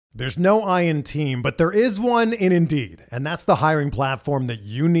There's no I in team, but there is one in Indeed, and that's the hiring platform that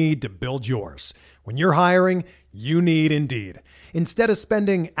you need to build yours. When you're hiring, you need Indeed. Instead of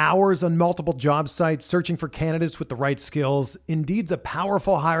spending hours on multiple job sites searching for candidates with the right skills, Indeed's a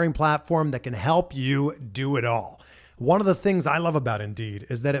powerful hiring platform that can help you do it all. One of the things I love about Indeed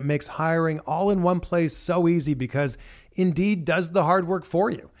is that it makes hiring all in one place so easy because Indeed does the hard work for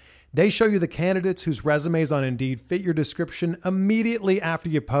you. They show you the candidates whose resumes on Indeed fit your description immediately after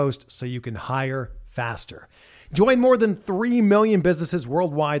you post so you can hire faster. Join more than 3 million businesses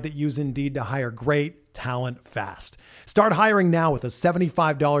worldwide that use Indeed to hire great talent fast. Start hiring now with a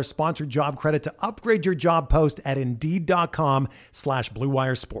 $75 sponsored job credit to upgrade your job post at Indeed.com/Blue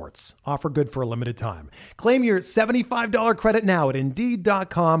Wire Sports. Offer good for a limited time. Claim your $75 credit now at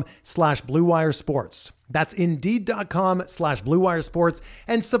Indeed.com/Blue Wire Sports. That's Indeed.com/Blue Wire Sports,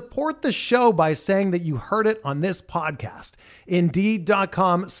 and support the show by saying that you heard it on this podcast.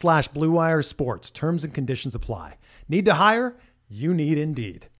 Indeed.com/Blue Wire Sports. Terms and conditions apply. Need to hire? You need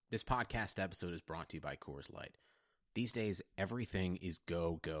Indeed. This podcast episode is brought to you by Coors Light. These days, everything is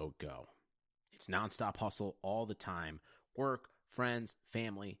go, go, go. It's nonstop hustle all the time. Work, friends,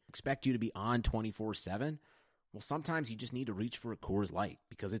 family, expect you to be on 24/7. Well, sometimes you just need to reach for a Coors Light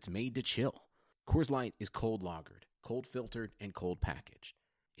because it's made to chill. Coors Light is cold lagered, cold filtered, and cold packaged.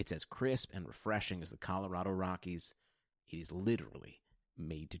 It's as crisp and refreshing as the Colorado Rockies. It is literally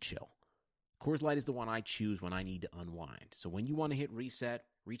made to chill. Coors Light is the one I choose when I need to unwind. So when you want to hit reset,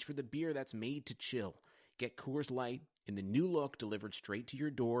 reach for the beer that's made to chill. Get Coors Light in the new look delivered straight to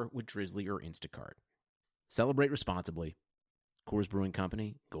your door with Drizzly or Instacart. Celebrate responsibly. Coors Brewing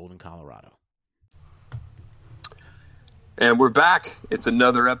Company, Golden, Colorado. And we're back. It's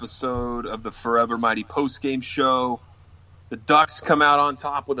another episode of the Forever Mighty postgame show. The Ducks come out on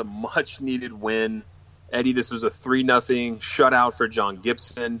top with a much-needed win. Eddie, this was a 3-0 shutout for John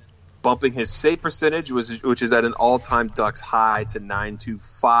Gibson, bumping his save percentage, which is at an all-time Ducks high to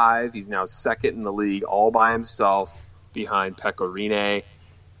 .925. He's now second in the league all by himself behind Pekka Rinne.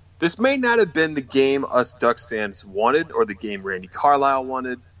 This may not have been the game us Ducks fans wanted or the game Randy Carlyle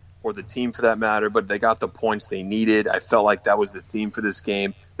wanted or the team for that matter, but they got the points they needed. I felt like that was the theme for this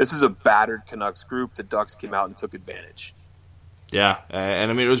game. This is a battered Canucks group. The Ducks came out and took advantage. Yeah,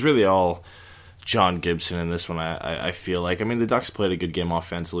 and I mean, it was really all John Gibson in this one, I feel like. I mean, the Ducks played a good game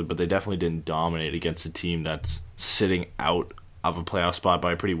offensively, but they definitely didn't dominate against a team that's sitting out of a playoff spot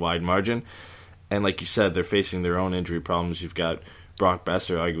by a pretty wide margin. And like you said, they're facing their own injury problems. You've got Brock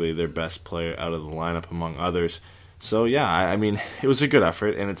Besser, arguably their best player out of the lineup among others. So, yeah, I mean, it was a good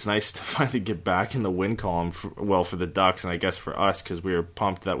effort, and it's nice to finally get back in the win column, for the Ducks, and I guess for us, because we were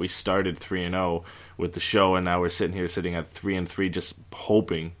pumped that we started 3-0 with the show, and now we're sitting at 3-3, just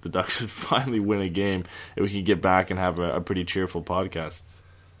hoping the Ducks would finally win a game, and we could get back and have a pretty cheerful podcast.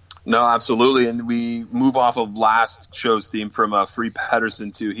 No, absolutely, and we move off of last show's theme from Free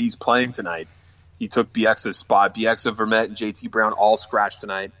Pedersen to he's playing tonight. He took BX's spot. BX, Vermette, and JT Brown all scratched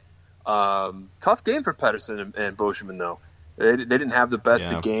tonight. Tough game for Pedersen and Boschman, though. They didn't have the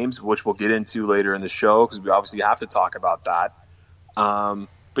best of games, which we'll get into later in the show because we obviously have to talk about that. But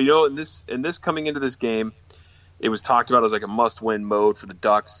in this coming into this game, it was talked about as like a must-win mode for the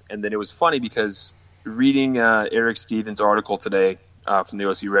Ducks, and then it was funny because reading Eric Stevens' article today from the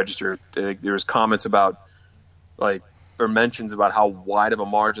OSU Register, there was comments about or mentions about how wide of a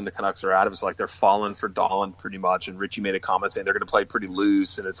margin the Canucks are out of. It's like they're falling for Dahlin pretty much. And Richie made a comment saying they're going to play pretty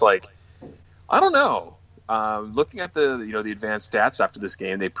loose. And it's like, I don't know. Looking at the advanced stats after this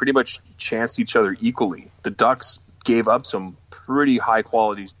game, they pretty much chanced each other equally. The Ducks gave up some pretty high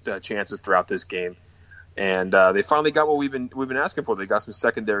quality chances throughout this game, and they finally got what we've been asking for. They got some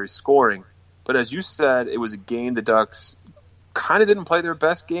secondary scoring. But as you said, it was a game the Ducks kind of didn't play their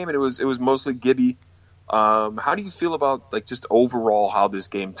best game, and it was mostly Gibby. How do you feel about just overall how this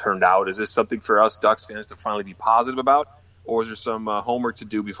game turned out? Is this something for us Ducks fans to finally be positive about, or is there some homework to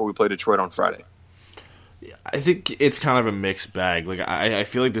do before we play Detroit on Friday? I think it's kind of a mixed bag. I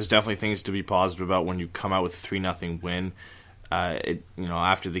feel like there's definitely things to be positive about when you come out with a 3-0 win.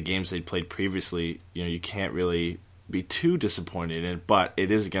 After the games they played previously, you can't really be too disappointed in it. But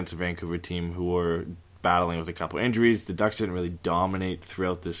it is against a Vancouver team who were battling with a couple injuries. The Ducks didn't really dominate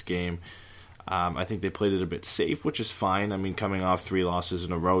throughout this game. I think they played it a bit safe, which is fine. I mean, coming off 3 losses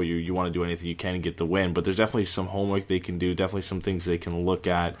in a row, you want to do anything you can to get the win. But there's definitely some homework they can do, definitely some things they can look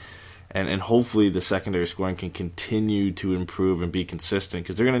at. And hopefully the secondary scoring can continue to improve and be consistent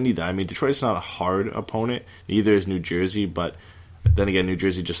because they're going to need that. I mean, Detroit's not a hard opponent. Neither is New Jersey. But then again, New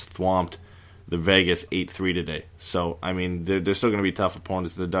Jersey just thwomped the Vegas 8-3 today. So, I mean, they're still going to be tough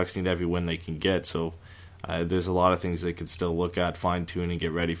opponents. The Ducks need every win they can get. So, there's a lot of things they could still look at, fine-tune, and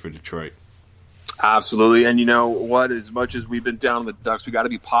get ready for Detroit. Absolutely. And you know what? As much as we've been down on the Ducks, we got to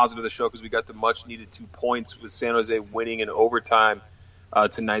be positive of the show because we got the much-needed 2 points with San Jose winning in overtime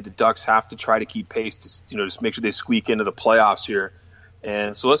tonight. The Ducks have to try to keep pace to, just make sure they squeak into the playoffs here.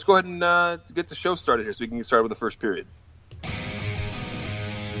 And so let's go ahead and get the show started here so we can get started with the first period. Trying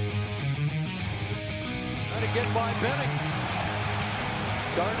to get by Benning.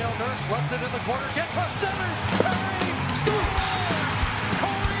 Darnell Nurse left it in the corner, gets up center. Perry scores!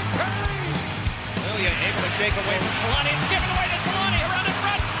 Corey Perry! William able to shake away from Solani. It's given away to Solani. Around in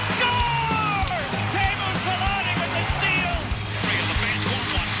front. Score! Teemu Solani with the steal. And the fans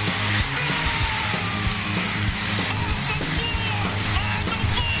want one. Score! On the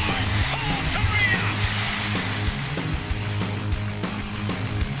board! Paul Kariya!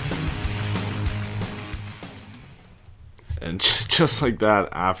 And just like that,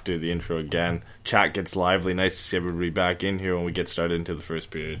 after the intro again, chat gets lively. Nice to see everybody back in here when we get started into the first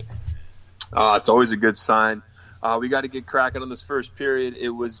period. It's always a good sign. We got to get cracking on this first period. It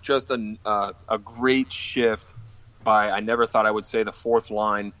was just a great shift by, I never thought I would say, the fourth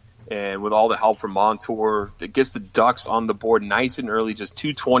line. And with all the help from Montour, it gets the Ducks on the board nice and early, just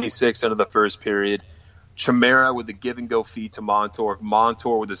 2:26 into the first period. Chimera with the give-and-go feed to Montour.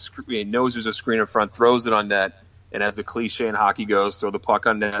 Montour with a screen, knows there's a screen in front, throws it on net. And as the cliche in hockey goes, throw the puck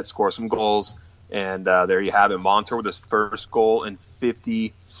on net, score some goals. And there you have it. Montour with his first goal in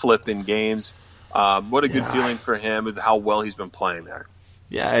 50 flipping games. What a good feeling for him with how well he's been playing there.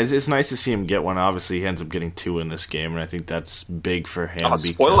 Yeah, it's nice to see him get one. Obviously, he ends up getting 2 in this game, and I think that's big for him.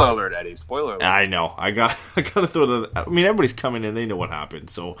 Spoiler alert, Eddie. Spoiler alert. I know. I got to throw that. I mean, everybody's coming in. They know what happened.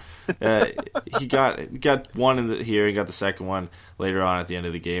 So he got one here. He got the second one later on at the end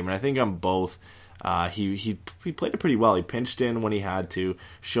of the game. And I think on both, he played it pretty well. He pinched in when he had to,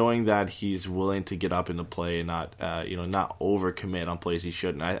 showing that he's willing to get up in the play and not overcommit on plays he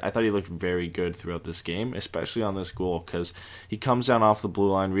shouldn't. I thought he looked very good throughout this game, especially on this goal, because he comes down off the blue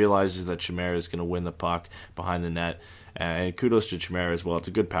line, realizes that Chimera is going to win the puck behind the net, and kudos to Chimera as well. It's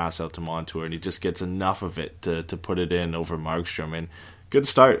a good pass out to Montour, and he just gets enough of it to put it in over Markstrom. And good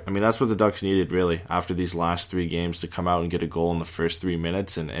start. I mean, that's what the Ducks needed, really, after these last 3 games, to come out and get a goal in the first 3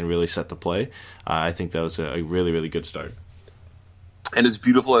 minutes and really set the play. I think that was a really, really good start. And as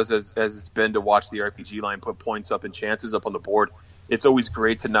beautiful as it's been to watch the RPG line put points up and chances up on the board, it's always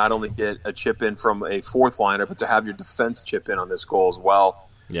great to not only get a chip in from a fourth liner, but to have your defense chip in on this goal as well.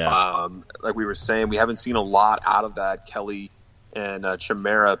 Yeah. Like we were saying, we haven't seen a lot out of that Kelly and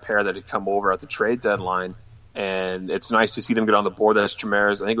Chimera pair that had come over at the trade deadline. And it's nice to see them get on the board. That's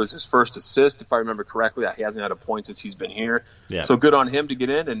Chimera's. I think it was his first assist, if I remember correctly. He hasn't had a point since he's been here. Yeah. So good on him to get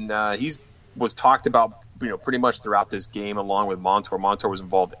in. And he was talked about, pretty much throughout this game, along with Montour. Montour was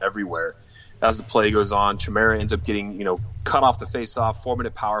involved everywhere. As the play goes on, Chimera ends up getting, cut off the face-off,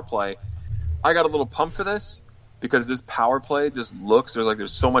 4-minute power play. I got a little pumped for this because this power play just looks,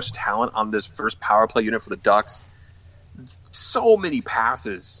 there's so much talent on this first power play unit for the Ducks. So many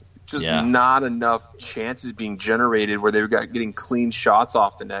passes. Just not enough chances being generated where they were getting clean shots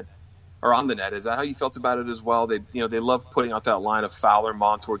off the net or on the net. Is that how you felt about it as well? They love putting out that line of Fowler,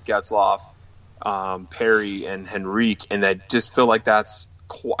 Montour, Getzlaf, Perry, and Henrique, and I just feel like that's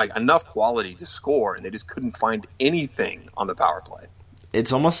enough quality to score, and they just couldn't find anything on the power play.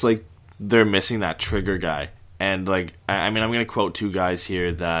 It's almost like they're missing that trigger guy. And I'm going to quote 2 guys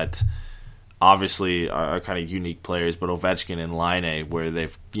here that obviously are kind of unique players, but Ovechkin and Laine, where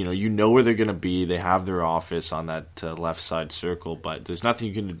they've, where they're going to be. They have their office on that left side circle, but there's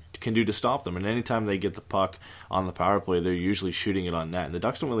nothing you can do to stop them. And anytime they get the puck on the power play, they're usually shooting it on net. And the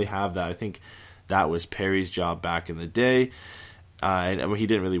Ducks don't really have that. I think that was Perry's job back in the day. And he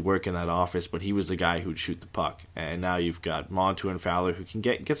didn't really work in that office, but he was the guy who'd shoot the puck. And now you've got Montour and Fowler who can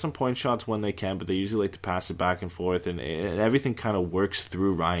get some point shots when they can, but they usually like to pass it back and forth, and everything kind of works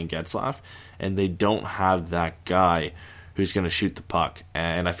through Ryan Getzlaf, and they don't have that guy who's going to shoot the puck.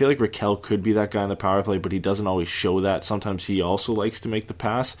 And I feel like Raquel could be that guy in the power play, but he doesn't always show that. Sometimes he also likes to make the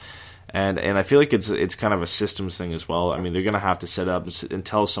pass. And I feel like it's kind of a systems thing as well. I mean, they're going to have to set up and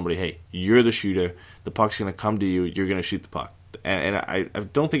tell somebody, hey, you're the shooter. The puck's going to come to you. You're going to shoot the puck. And I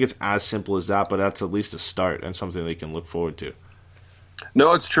don't think it's as simple as that, but that's at least a start and something they can look forward to.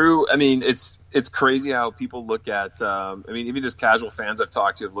 No, it's true. I mean, it's crazy how people look at even just casual fans I've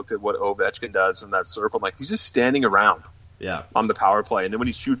talked to have looked at what Ovechkin does from that circle. Like, he's just standing around on the power play. And then when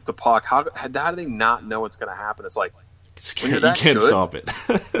he shoots the puck, how do they not know what's going to happen? It's like, when you're that you can't good, stop it.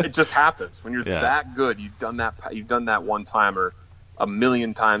 It just happens. When you're that good, you've done that one time or a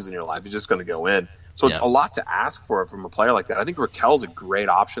million times in your life. It's just going to go in. So it's a lot to ask for from a player like that. I think Raquel's a great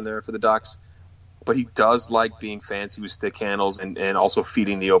option there for the Ducks. but he does like being fancy with stick handles and also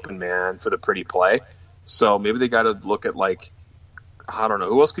feeding the open man for the pretty play. So maybe they got to look at, like, I don't know,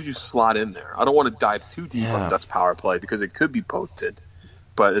 who else could you slot in there? I don't want to dive too deep on the Ducks power play because it could be potent.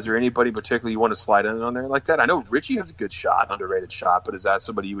 But is there anybody particularly you want to slide in on there like that? I know Richie has a good shot, underrated shot, but is that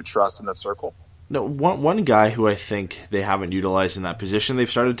somebody you would trust in that circle? No, one guy who I think they haven't utilized in that position, they've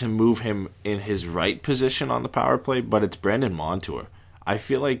started to move him in his right position on the power play, but it's Brandon Montour. I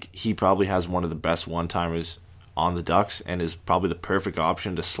feel like he probably has one of the best one-timers on the Ducks and is probably the perfect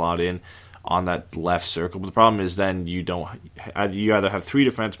option to slot in on that left circle. But the problem is then you either have three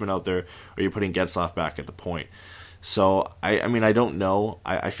defensemen out there or you're putting Getzlaf back at the point. So, I mean, I don't know.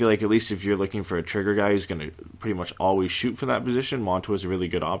 I feel like at least if you're looking for a trigger guy who's going to pretty much always shoot for that position, Montour is a really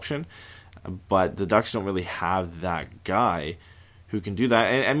good option. But the Ducks don't really have that guy who can do that.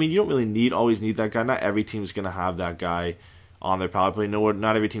 And, I mean, you don't really always need that guy. Not every team's going to have that guy on their power play. No,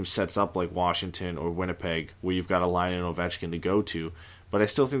 not every team sets up like Washington or Winnipeg where you've got a line in Ovechkin to go to. But I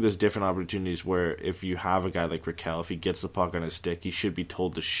still think there's different opportunities where if you have a guy like Raquel, if he gets the puck on his stick, he should be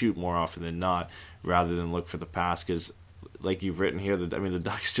told to shoot more often than not rather than look for the pass. Because, like you've written here, the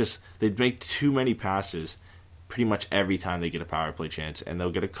Ducks they make too many passes pretty much every time they get a power play chance. And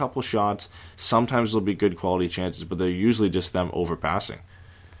they'll get a couple shots. Sometimes they'll be good quality chances, but they're usually just them overpassing.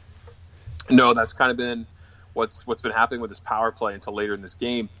 No, that's kind of been what's been happening with this power play until later in this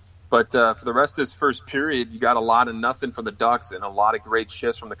game. But for the rest of this first period, you got a lot of nothing from the Ducks and a lot of great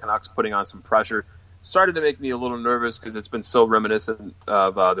shifts from the Canucks putting on some pressure. Started to make me a little nervous because it's been so reminiscent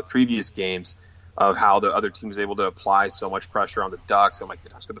of the previous games of how the other team was able to apply so much pressure on the Ducks. I'm like, the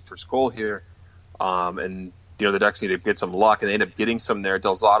Ducks got the first goal here. And, the Ducks need to get some luck, and they end up getting some there.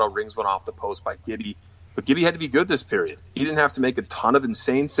 Del Zotto rings one off the post by Gibby. But Gibby had to be good this period. He didn't have to make a ton of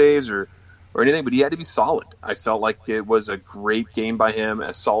insane saves or anything, but he had to be solid. I felt like it was a great game by him,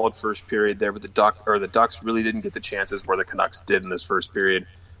 a solid first period there, but the Ducks really didn't get the chances where the Canucks did in this first period.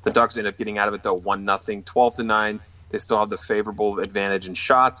 The Ducks ended up getting out of it, though, 1-0, 12-9. They still have the favorable advantage in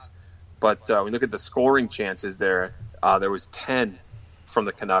shots, but when you look at the scoring chances there was 10 from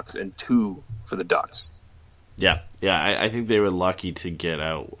the Canucks and 2 for the Ducks. Yeah, I think they were lucky to get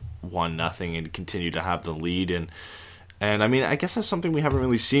out 1-0 and continue to have the lead, and I mean, I guess that's something we haven't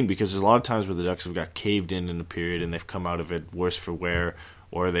really seen because there's a lot of times where the Ducks have got caved in the period and they've come out of it worse for wear,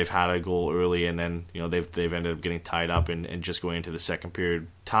 or they've had a goal early and then they've ended up getting tied up and just going into the second period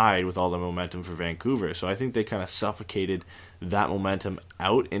tied with all the momentum for Vancouver. So I think they kind of suffocated that momentum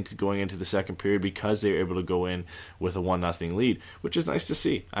out into going into the second period because they were able to go in with a 1-0 lead, which is nice to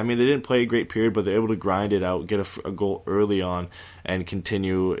see. I mean, they didn't play a great period, but they're able to grind it out, get a goal early on, and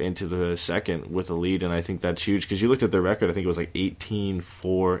continue into the second with a lead, and I think that's huge because you looked at their record, I think it was like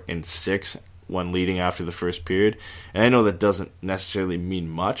 18-4-6 when leading after the first period, and I know that doesn't necessarily mean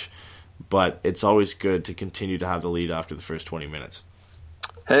much, but it's always good to continue to have the lead after the first 20 minutes.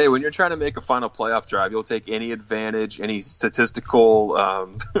 Hey, when you're trying to make a final playoff drive, you'll take any advantage, any statistical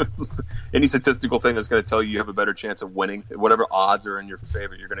thing that's going to tell you have a better chance of winning. Whatever odds are in your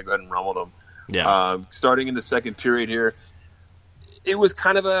favor, you're going to go ahead and run with them. Yeah. Starting in the second period here, it was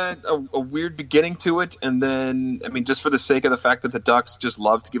kind of a weird beginning to it. And then, I mean, just for the sake of the fact that the Ducks just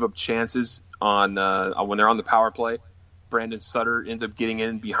love to give up chances on when they're on the power play, Brandon Sutter ends up getting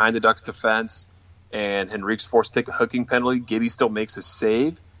in behind the Ducks defense. And Henrique's forced to take a hooking penalty. Gibby still makes a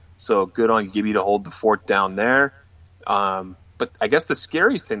save. So good on Gibby to hold the fort down there. But I guess the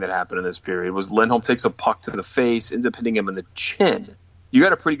scariest thing that happened in this period was Lindholm takes a puck to the face, ends up hitting him in the chin. You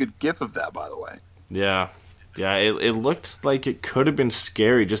got a pretty good gif of that, by the way. Yeah. Yeah, it looked like it could have been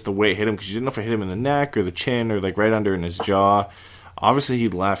scary just the way it hit him because you didn't know if it hit him in the neck or the chin or like right under in his jaw. Obviously, he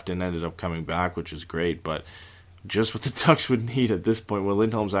left and ended up coming back, which is great, but just what the Ducks would need at this point where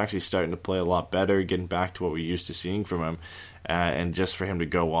Lindholm's actually starting to play a lot better, getting back to what we're used to seeing from him, and just for him to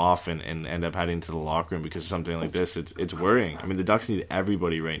go off and end up heading to the locker room because of something like this, it's worrying. I mean, the Ducks need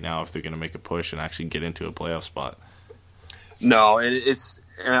everybody right now if they're going to make a push and actually get into a playoff spot. No, and it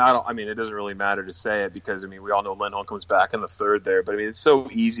doesn't really matter to say it because, I mean, we all know Lindholm comes back in the third there, but I mean, it's so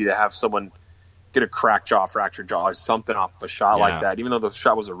easy to have someone get a cracked jaw, fractured jaw, or something off a shot like that. Even though the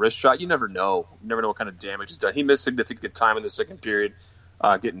shot was a wrist shot, you never know. You never know what kind of damage is done. He missed significant time in the second period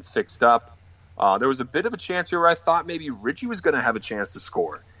getting fixed up. There was a bit of a chance here where I thought maybe Richie was going to have a chance to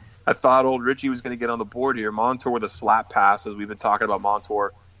score. I thought old Richie was going to get on the board here. Montour with a slap pass, as we've been talking about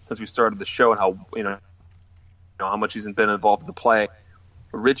Montour since we started the show and how much he's been involved in the play.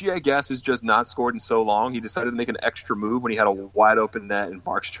 Richie, I guess, has just not scored in so long. He decided to make an extra move when he had a wide open net and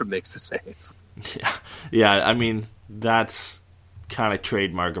Markstrom makes the save. Yeah. I mean, that's kind of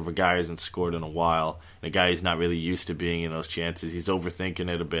trademark of a guy who hasn't scored in a while, and a guy who's not really used to being in those chances. He's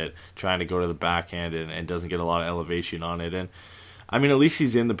overthinking it a bit, trying to go to the backhand and doesn't get a lot of elevation on it. And I mean, at least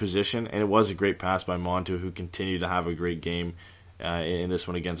he's in the position, and it was a great pass by Montour, who continued to have a great game in this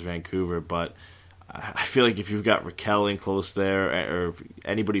one against Vancouver. But I feel like if you've got Raquel in close there, or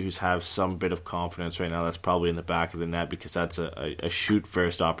anybody who's have some bit of confidence right now, that's probably in the back of the net, because that's a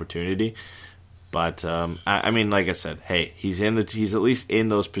shoot-first opportunity. But I mean, like I said, hey, he's at least in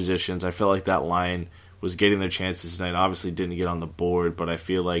those positions. I feel like that line was getting their chances tonight. Obviously, didn't get on the board, but I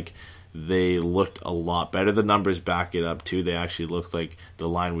feel like they looked a lot better. The numbers back it up too. They actually looked like the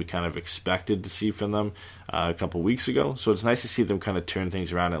line we kind of expected to see from them a couple weeks ago. So it's nice to see them kind of turn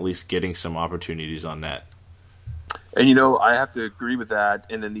things around, at least getting some opportunities on net. And, I have to agree with that.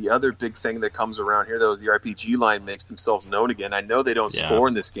 And then the other big thing that comes around here, though, is the RPG line makes themselves known again. I know they don't score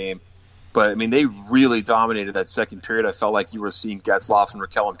in this game, but, I mean, they really dominated that second period. I felt like you were seeing Getzlaf and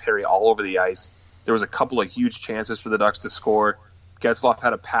Raquel and Perry all over the ice. There was a couple of huge chances for the Ducks to score. Getzlaf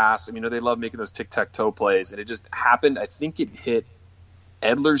had a pass. I mean, they love making those tic-tac-toe plays, and it just happened. I think it hit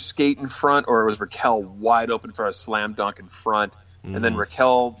Edler's skate in front, or it was Raquel wide open for a slam dunk in front. And then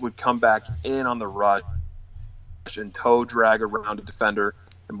Raquel would come back in on the rush and toe drag around a defender,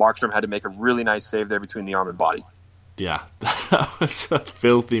 and Markstrom had to make a really nice save there between the arm and body. Yeah, that was a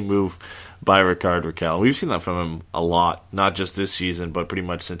filthy move by Rickard Raquel. We've seen that from him a lot, not just this season, but pretty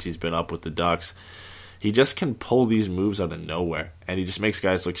much since he's been up with the Ducks. He just can pull these moves out of nowhere, and he just makes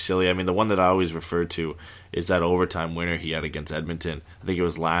guys look silly. I mean, the one that I always refer to is that overtime winner he had against Edmonton. I think it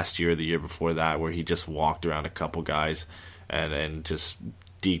was last year or the year before that, where he just walked around a couple guys and just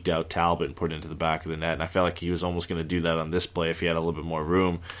deked out Talbot and put it into the back of the net. And I felt like he was almost going to do that on this play if he had a little bit more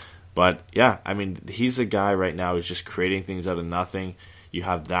room. But, yeah, I mean, he's a guy right now who's just creating things out of nothing. You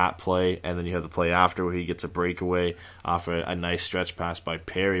have that play, and then you have the play after where he gets a breakaway off a nice stretch pass by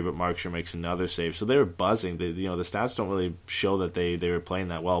Perry, but Markstrom makes another save. So they were buzzing. The stats don't really show that they were playing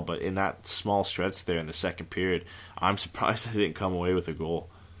that well, but in that small stretch there in the second period, I'm surprised they didn't come away with a goal.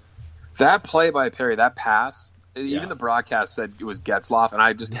 That play by Perry, that pass, even the broadcast said it was Getzlaf, and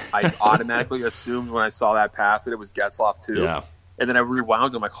I automatically assumed when I saw that pass that it was Getzlaf too. Yeah. And then I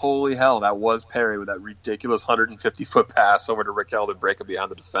rewound. I'm like, holy hell, that was Perry with that ridiculous 150-foot pass over to Raquel to break it behind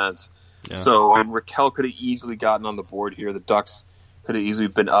the defense. Yeah. So Raquel could have easily gotten on the board here. The Ducks could have easily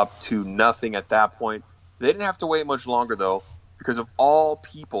been up to nothing at that point. They didn't have to wait much longer, though, because of all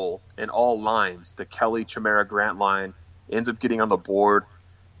people and all lines, the Kelly, Chimera, Grant line ends up getting on the board.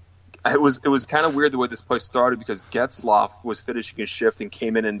 It was kind of weird the way this play started, because Getzlaf was finishing his shift and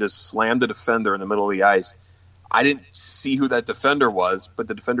came in and just slammed the defender in the middle of the ice. I didn't see who that defender was, but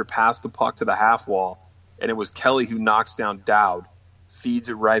the defender passed the puck to the half wall, and it was Kelly who knocks down Dowd, feeds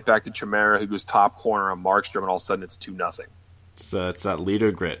it right back to Chimera, who goes top corner on Markstrom, and all of a sudden it's 2-0. It's that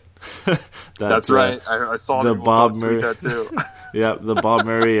leader grit. That's right. I saw the Bob Murray that too. Yeah, the Bob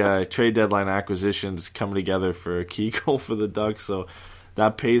Murray trade deadline acquisitions coming together for a key goal for the Ducks. So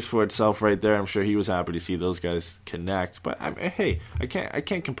that pays for itself right there. I'm sure he was happy to see those guys connect. But hey, I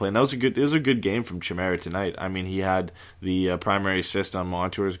can't complain. It was a good game from Chimera tonight. I mean, he had the primary assist on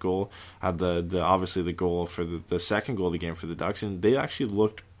Montour's goal, had the obviously the goal for the second goal of the game for the Ducks, and they actually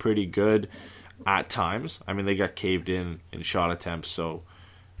looked pretty good at times. I mean, they got caved in shot attempts, so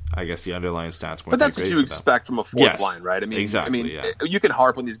I guess the underlying stats weren't. But that's that what great you expect from a fourth line, right? I mean, exactly. You can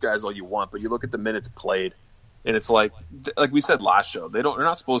harp on these guys all you want, but you look at the minutes played. And it's like we said last show, they're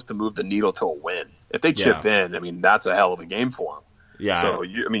not supposed to move the needle to a win. If they chip in, I mean, that's a hell of a game for them. Yeah. So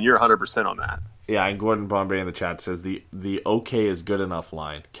you're 100% on that. Yeah, and Gordon Bombay in the chat says the okay is good enough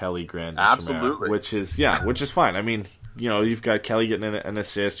line. Kelly, Grant, and absolutely, Chimera, which is fine. I mean, you've got Kelly getting an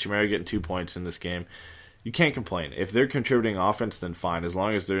assist, Chimera getting 2 points in this game. You can't complain. If they're contributing offense, then fine. As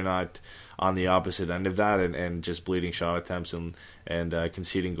long as they're not on the opposite end of that and just bleeding shot attempts and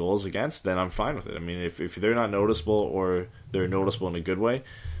conceding goals against, then I'm fine with it. I mean, if they're not noticeable or they're noticeable in a good way,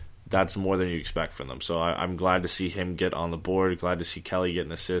 that's more than you expect from them. So I'm glad to see him get on the board, glad to see Kelly get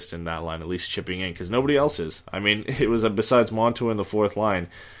an assist in that line, at least chipping in, because nobody else is. I mean, it was besides Montour in the fourth line,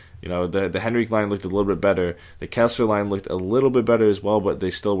 the Henrik line looked a little bit better. The Kessler line looked a little bit better as well, but they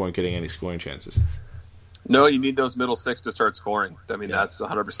still weren't getting any scoring chances. No, you need those middle six to start scoring. I mean, that's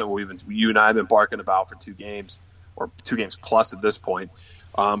 100% what you and I have been barking about for 2 games, or 2 games plus at this point.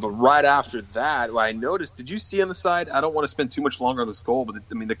 But right after that, I noticed, did you see on the side, I don't want to spend too much longer on this goal, but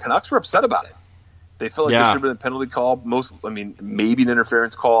the Canucks were upset about it. They felt like there should have been a penalty call. Maybe an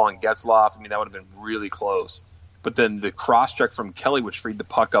interference call on Getzlaf. That would have been really close. But then the cross-check from Kelly, which freed the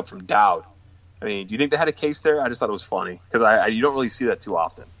puck up from Dowd. Do you think they had a case there? I just thought it was funny, because you don't really see that too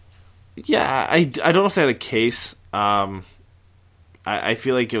often. Yeah, I don't know if they had a case. I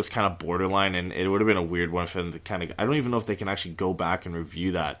feel like it was kind of borderline, and it would have been a weird one for them to kind of. I don't even know if they can actually go back and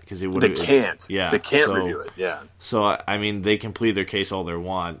review that because it would. They can't. Yeah, they can't review it. Yeah. So I mean, they can plead their case all they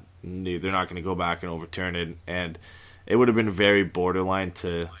want. They're not going to go back and overturn it, and it would have been very borderline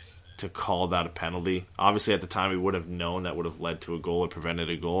to call that a penalty. Obviously, at the time, we would have known that would have led to a goal or prevented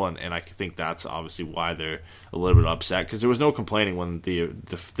a goal, and I think that's obviously why they're a little bit upset because there was no complaining when the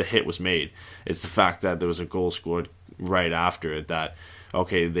hit was made. It's the fact that there was a goal scored right after it that,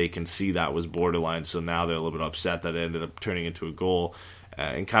 okay, they can see that was borderline, so now they're a little bit upset that it ended up turning into a goal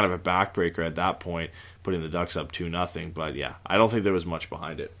and kind of a backbreaker at that point, putting the Ducks up 2-0. But yeah, I don't think there was much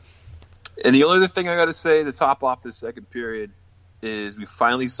behind it. And the only other thing I got to say to top off this second period is we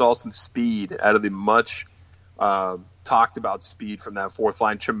finally saw some speed out of the much talked about speed from that fourth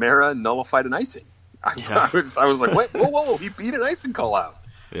line. Chimera nullified an icing. I was like, wait, whoa, he beat an icing call out.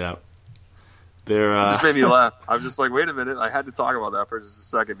 Yeah. It just made me laugh. I was just like, wait a minute. I had to talk about that for just a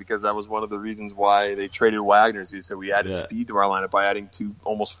second because that was one of the reasons why they traded Wagner. So he said we added speed to our lineup by adding 2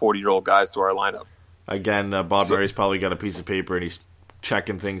 almost 40-year-old guys to our lineup. Again, Bob Murray's probably got a piece of paper and he's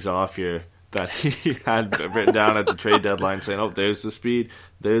checking things off here that he had written down at the trade deadline saying, oh, there's the speed,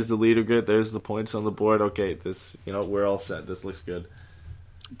 there's the leader grid, there's the points on the board. Okay, this, we're all set. This looks good.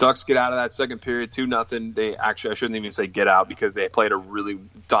 Ducks get out of that second period 2-0. They actually, I shouldn't even say get out because they played a really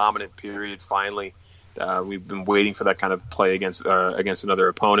dominant period. Finally, we've been waiting for that kind of play against another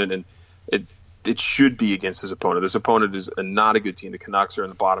opponent, and it should be against his opponent. This opponent is not a good team. The Canucks are in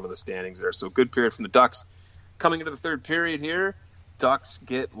the bottom of the standings there, so good period from the Ducks. Coming into the third period here, Ducks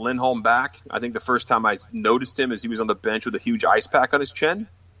get Lindholm back. I think the first time I noticed him is he was on the bench with a huge ice pack on his chin.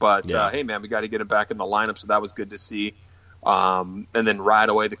 But hey, man, we got to get him back in the lineup, so that was good to see. And then right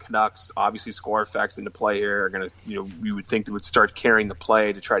away, the Canucks, obviously score effects into play here, are going to, you would think they would start carrying the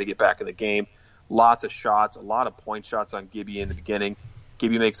play to try to get back in the game. Lots of shots, a lot of point shots on Gibby in the beginning.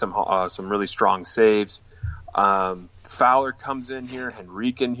 Gibby makes some really strong saves. Fowler comes in here,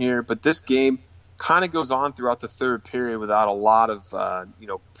 Henrique in here, but this game kind of goes on throughout the third period without a lot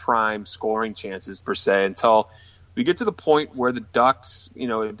of prime scoring chances per se until we get to the point where the Ducks,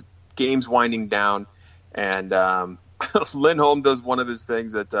 the game's winding down, and Lindholm does one of his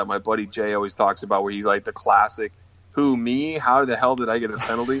things that my buddy Jay always talks about, where he's like the classic, "Who, me? How the hell did I get a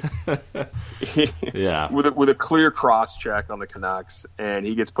penalty?" Yeah, with a clear cross check on the Canucks, and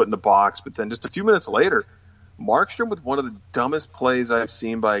he gets put in the box. But then just a few minutes later, Markstrom with one of the dumbest plays I've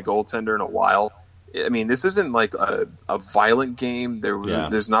seen by a goaltender in a while. I mean, this isn't like a violent game.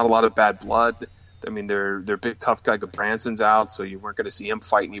 There's not a lot of bad blood. I mean, their big tough guy Gobranson's out, so you weren't going to see him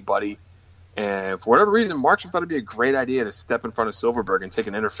fight anybody. And for whatever reason, Markstrom thought it'd be a great idea to step in front of Silverberg and take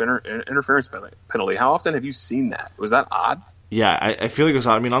an interference penalty. How often have you seen that? Was that odd? Yeah, I feel like it was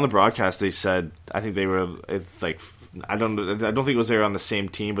odd. I mean, on the broadcast they said, I think they were, it's like, I don't think it was they were on the same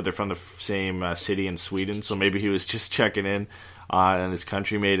team, but they're from the same city in Sweden, so maybe he was just checking in on his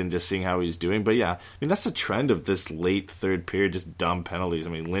countrymate and just seeing how he's doing. But yeah, I mean, that's the trend of this late third period, just dumb penalties. I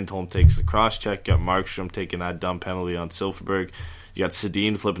mean, Lindholm takes the cross check, got Markstrom taking that dumb penalty on Silverberg. You got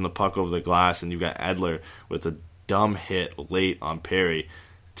Sedin flipping the puck over the glass, and you got Edler with a dumb hit late on Perry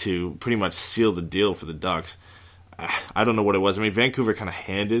to pretty much seal the deal for the Ducks. I don't know what it was. I mean, Vancouver kind of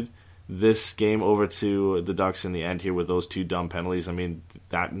handed this game over to the Ducks in the end here with those 2 dumb penalties. I mean,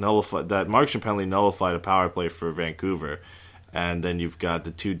 that Markstrom penalty nullified a power play for Vancouver, and then you've got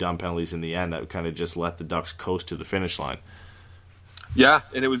the 2 dumb penalties in the end that kind of just let the Ducks coast to the finish line. Yeah,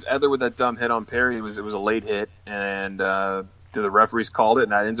 and it was Edler with that dumb hit on Perry. It was a late hit, and the referees called it,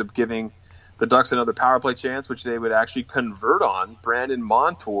 and that ends up giving the Ducks another power play chance, which they would actually convert on. Brandon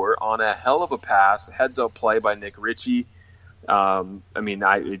Montour on a hell of a pass, heads-up play by Nick Ritchie. I mean,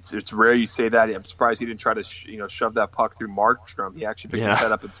 it's rare you say that. I'm surprised he didn't try to shove that puck through Markstrom. He actually picked his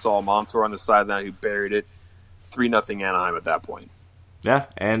head up and saw Montour on the sideline, who buried it. 3-0 Anaheim at that point. Yeah,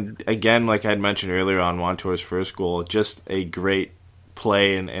 and again, like I had mentioned earlier on Montour's first goal, just a great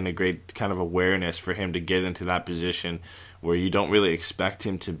play and a great kind of awareness for him to get into that position where you don't really expect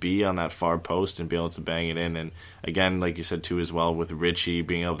him to be on that far post and be able to bang it in. And again, like you said too as well, with Ritchie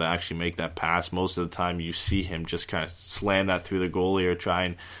being able to actually make that pass, most of the time you see him just kind of slam that through the goalie or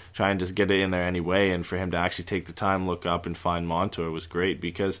try and just get it in there anyway. And for him to actually take the time, look up and find Montour was great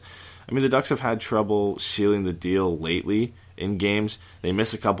because, I mean, the Ducks have had trouble sealing the deal lately in games. They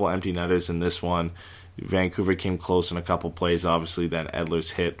missed a couple empty netters in this one. Vancouver came close in a couple plays. Obviously, then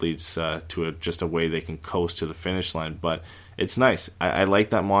Edler's hit leads to just a way they can coast to the finish line. But it's nice. I like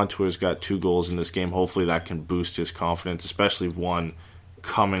that Montour's got 2 goals in this game. Hopefully that can boost his confidence, especially one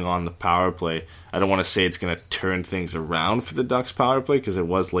coming on the power play. I don't want to say it's going to turn things around for the Ducks power play because it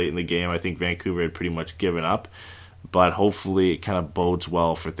was late in the game. I think Vancouver had pretty much given up. but hopefully it kind of bodes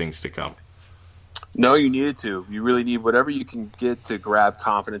well for things to come. No, you needed to. You really need whatever you can get to grab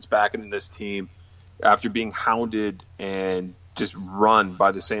confidence back into this team after being hounded and just run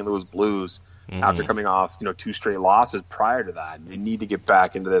by the St. Louis Blues after coming off 2 straight losses prior to that. They need to get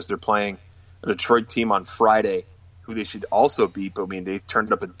back into this. They're playing a Detroit team on Friday who they should also beat, but they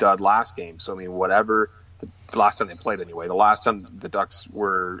turned up a dud last game. So whatever the last time they played anyway, the last time the Ducks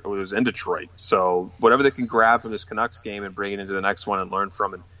was in Detroit. So whatever they can grab from this Canucks game and bring it into the next one and learn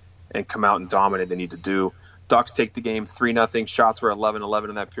from and come out and dominate, they need to do. Ducks take the game 3-0. Shots were 11-11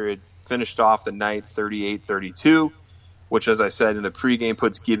 in that period. Finished off the night 38-32, which, as I said in the pregame,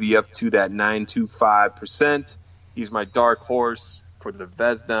 puts Gibby up to that 925%. He's my dark horse for the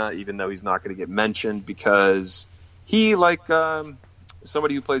Vezina, even though he's not going to get mentioned because he, like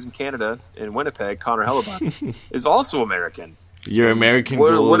somebody who plays in Canada, in Winnipeg, Connor Hellebuck, is also American. Your American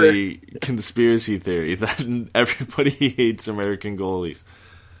goalie conspiracy theory that everybody hates American goalies.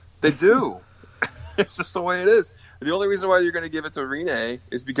 They do. It's just the way it is. The only reason why you're going to give it to Rene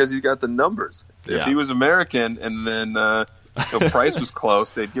is because he's got the numbers. If he was American and then Price was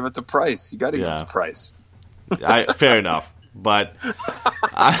close, they'd give it to Price. You got to give it to Price. Fair enough. But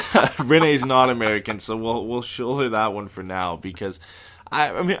Rene's not American, so we'll shoulder that one for now because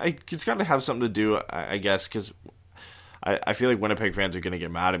it's got to have something to do, I guess, because I feel like Winnipeg fans are going to get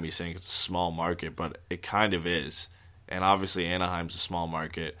mad at me saying it's a small market, but it kind of is. And obviously Anaheim's a small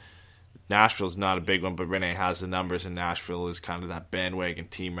market. Nashville's not a big one, but Rene has the numbers, and Nashville is kind of that bandwagon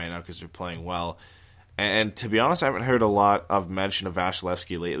team right now because they're playing well. And to be honest, I haven't heard a lot of mention of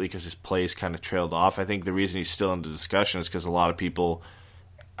Vasilevsky lately because his play's kind of trailed off. I think the reason he's still in the discussion is because a lot of people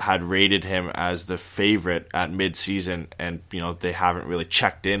had rated him as the favorite at midseason, and they haven't really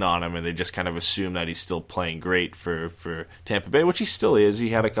checked in on him, and they just kind of assume that he's still playing great for Tampa Bay, which he still is. He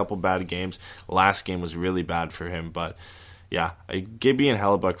had a couple bad games. Last game was really bad for him, but yeah, Gibby and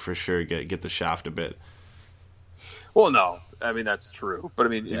Hellebuck for sure get the shaft a bit. Well, no, that's true.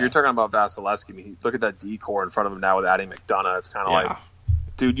 But if you're talking about Vasilevsky, look at that D-core in front of him now with Addie McDonough. It's kind of like,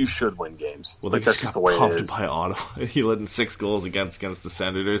 dude, you should win games. Well, that's just the way it is. By Ottawa. He let in 6 goals against the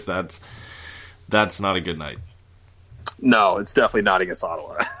Senators. That's not a good night. No, it's definitely not against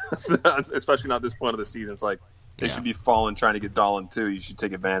Ottawa. Especially not at this point of the season. It's like they should be falling trying to get Dahlin too. You should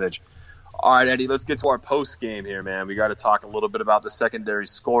take advantage. All right, Eddie, let's get to our post game here, man. We got to talk a little bit about the secondary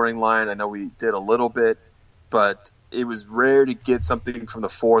scoring line. I know we did a little bit, but it was rare to get something from the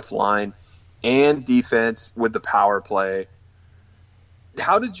fourth line and defense with the power play.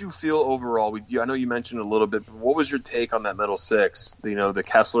 How did you feel overall? I know you mentioned a little bit, but what was your take on that middle six? The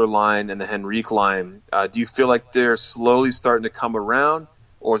Kessler line and the Henrique line. Do you feel like they're slowly starting to come around,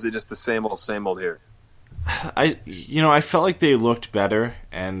 or is it just the same old here? I felt like they looked better,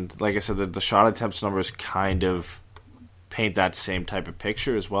 and like I said, the shot attempts numbers kind of paint that same type of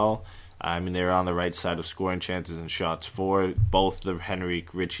picture as well. They were on the right side of scoring chances and shots for both the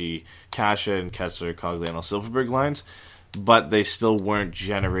Henrique, Ritchie, Kasha, and Kessler, Cogliano, Silverberg lines, but they still weren't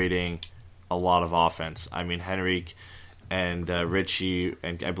generating a lot of offense. Henrique and Ritchie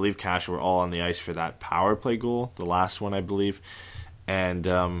and I believe Kasha were all on the ice for that power play goal, the last one I believe, and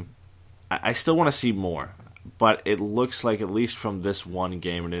I still want to see more, but it looks like, at least from this one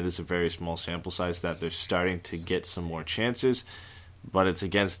game, and it is a very small sample size, that they're starting to get some more chances, but it's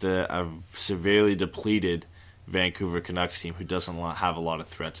against a severely depleted Vancouver Canucks team who doesn't have a lot of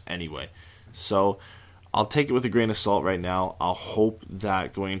threats anyway. So I'll take it with a grain of salt right now. I'll hope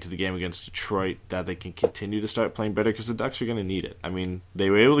that going into the game against Detroit that they can continue to start playing better because the Ducks are going to need it. They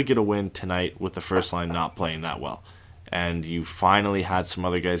were able to get a win tonight with the first line not playing that well. And you finally had some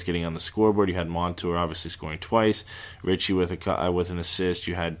other guys getting on the scoreboard. You had Montour obviously scoring twice, Ritchie with an assist.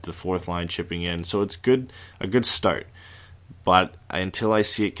 You had the fourth line chipping in, so it's a good start. But until I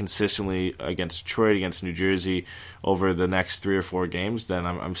see it consistently against Detroit, against New Jersey, over the next 3 or 4 games, then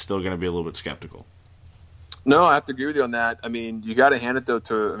I'm still going to be a little bit skeptical. No, I have to agree with you on that. You got to hand it though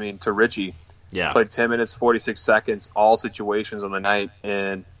to Ritchie. Yeah, played 10 minutes, 46 seconds, all situations on the night,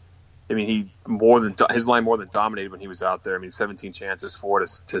 and his line more than dominated when he was out there. 17 chances, 4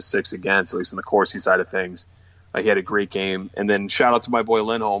 to 6 against, at least in the Corsi side of things. He had a great game. And then shout out to my boy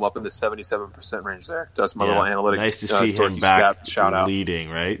Lindholm up in the 77% range there. That's my little analytic. Nice to see him back shout out. Leading,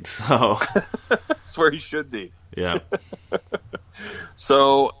 right? So that's where he should be. Yeah.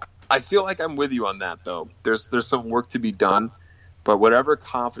 So I feel like I'm with you on that, though. There's some work to be done. But whatever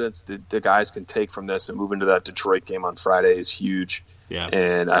confidence the guys can take from this and move into that Detroit game on Friday is huge. Yeah.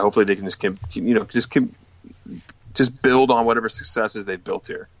 And hopefully they can just build on whatever successes they've built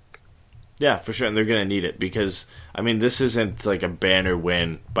here. Yeah, for sure, and they're going to need it because, this isn't like a banner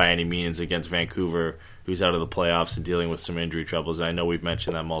win by any means against Vancouver who's out of the playoffs and dealing with some injury troubles. And I know we've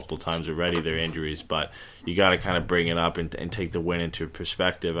mentioned that multiple times already, their injuries, but you got to kind of bring it up and take the win into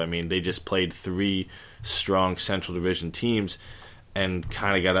perspective. I mean, they just played 3 strong Central Division teams and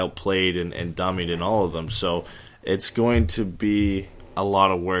kind of got outplayed and dummied in all of them. So it's going to be a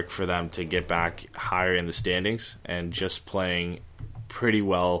lot of work for them to get back higher in the standings, and just playing pretty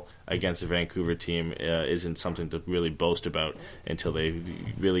well against the Vancouver team isn't something to really boast about until they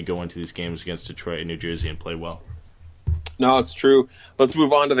really go into these games against Detroit and New Jersey and play well. No, it's true. Let's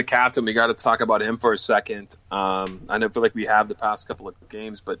move on to the captain. We got to talk about him for a second. I feel like we have the past couple of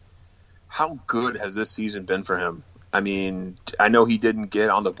games, but how good has this season been for him? I mean, I know he didn't get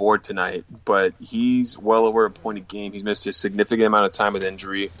on the board tonight, but he's well over a point a game. He's missed a significant amount of time with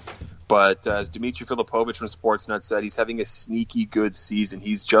injury. But as Dmitry Filipovich from Sportsnet said, he's having a sneaky good season.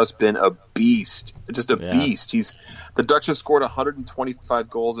 He's just been a beast, beast. The Ducks have scored 125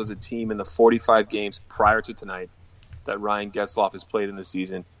 goals as a team in the 45 games prior to tonight that Ryan Getzlaf has played in the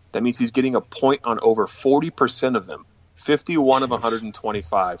season. That means he's getting a point on over 40% of them, 51 of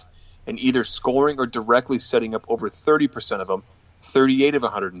 125, and either scoring or directly setting up over 30% of them, 38 of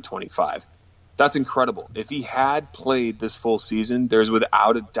 125. That's incredible. If he had played this full season, there's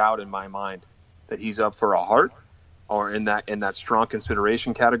without a doubt in my mind that he's up for a Hart or in that strong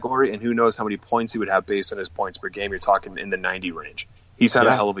consideration category, and who knows how many points he would have based on his points per game. You're talking in the 90 range. He's had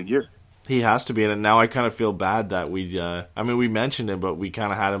a hell of a year. He has to be, and now I kind of feel bad that we mentioned him, but we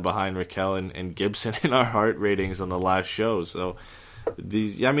kind of had him behind Raquel and Gibson in our Hart ratings on the last show. So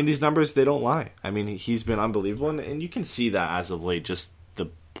these numbers, they don't lie. I mean, he's been unbelievable, and you can see that as of late, just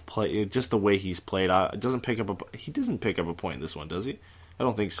the way he's played. He doesn't pick up a point in this one, does he? I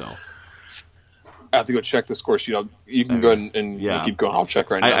don't think so. I have to go check the score sheet. You can go ahead and keep going. I'll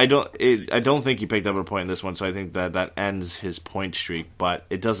check right now. I don't think he picked up a point in this one, so I think that ends his point streak. But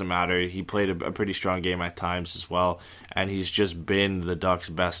it doesn't matter. He played a pretty strong game at times as well, and he's just been the Ducks'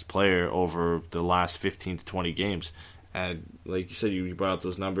 best player over the last 15 to 20 games. And like you said, you brought out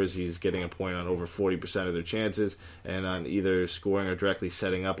those numbers. He's getting a point on over 40% of their chances, and on either scoring or directly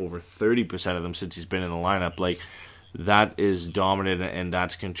setting up over 30% of them since he's been in the lineup. Like, that is dominant, and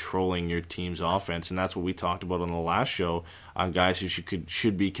that's controlling your team's offense. And that's what we talked about on the last show on guys who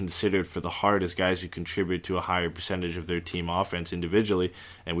should be considered for the Hart as guys who contribute to a higher percentage of their team offense individually.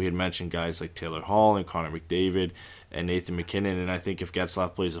 And we had mentioned guys like Taylor Hall and Connor McDavid and Nathan McKinnon. And I think if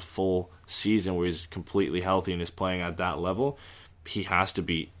Getzlaf plays a full season where he's completely healthy and is playing at that level, he has to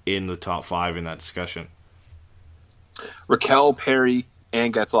be in the top 5 in that discussion. Raquel, Perry,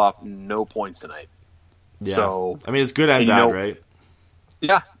 and Getzlaf, no points tonight. Yeah. So, I mean, it's good and bad, right?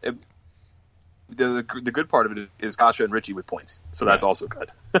 Yeah. The good part of it is Kasha and Richie with points, so that's also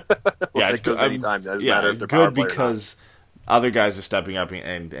good. We'll take those anytime. It doesn't matter if they're good because other guys are stepping up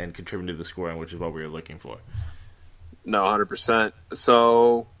and contributing to the scoring, which is what we were looking for. No, 100%.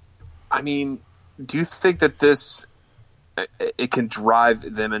 So, I mean, do you think that it can drive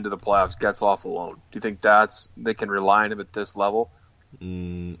them into the playoffs? Getzlaf alone. Do you think they can rely on him at this level?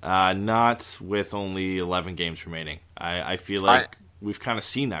 Not with only 11 games remaining. I feel like we've kind of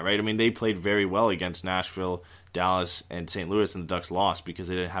seen that, right? I mean, they played very well against Nashville, Dallas, and St. Louis, and the Ducks lost because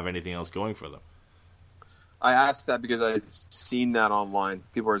they didn't have anything else going for them. I asked that because I had seen that online.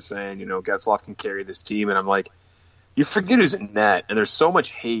 People were saying, Getzlaf can carry this team, and I'm like, you forget who's in net, and there's so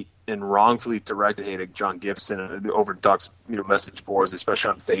much hate and wrongfully directed hate at John Gibson over Ducks, message boards,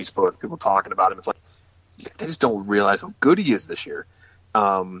 especially on Facebook. People talking about him. It's like they just don't realize how good he is this year.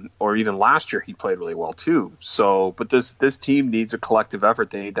 Or even last year, he played really well too. So, but this team needs a collective effort.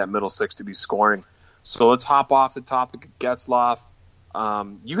 They need that middle six to be scoring. So let's hop off the topic of Getzlaf.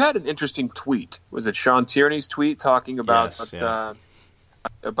 You had an interesting tweet. Was it Sean Tierney's tweet talking about the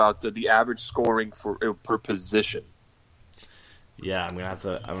average scoring per position? Yeah, I'm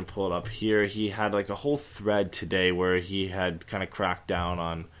gonna pull it up here. He had like a whole thread today where he had kind of cracked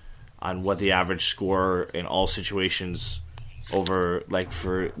down on what the average score in all situations over, like,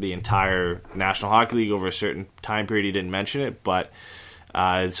 for the entire National Hockey League over a certain time period. He didn't mention it, but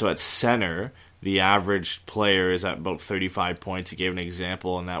so at center, the average player is at about 35 points. He gave an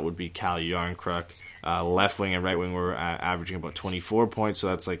example, and that would be Cal Yarncrux. Left wing and right wing were averaging about 24 points, so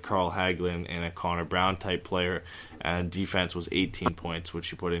that's like Carl Hagelin and a Connor Brown type player. And defense was 18 points, which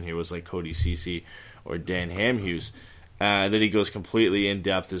he put in here was like Cody Ceci or Dan Hamhuis. Then he goes completely in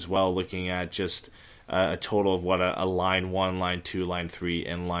depth as well, looking at just a total of what a line 1, line 2, line 3,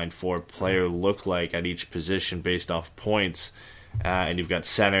 and line 4 player look like at each position based off points. And you've got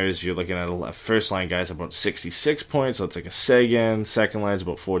centers. You're looking at a first line guys about 66 points. So it's like a Sagan. Second line's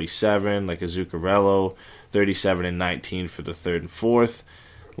about 47, like a Zuccarello. 37 and 19 for the third and fourth.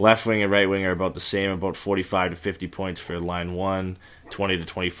 Left wing and right wing are about the same, about 45 to 50 points for line 1, 20 to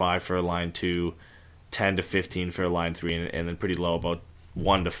 25 for line 2, 10 to 15 for line 3, and then pretty low, about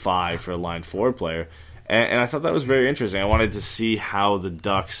 1 to 5 for a line 4 player. And I thought that was very interesting. I wanted to see how the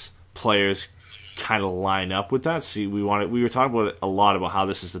Ducks players kind of line up with that. See, we were talking about a lot about how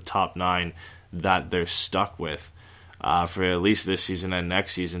this is the top 9 that they're stuck with for at least this season and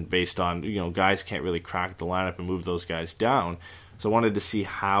next season, based on, guys can't really crack the lineup and move those guys down. So I wanted to see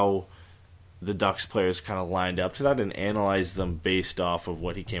how the Ducks players kind of lined up to that and analyze them based off of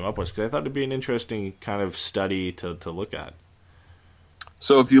what he came up with, because I thought it'd be an interesting kind of study to look at.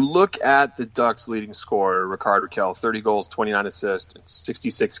 So if you look at the Ducks' leading scorer, Rickard Rakell, 30 goals, 29 assists, in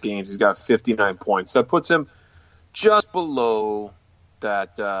 66 games. He's got 59 points. That puts him just below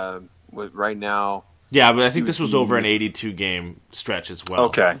that right now. Yeah, but I think this was over an 82-game stretch as well.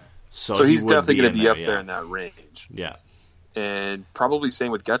 Okay. So he's definitely going to be up there in that range. Yeah. And probably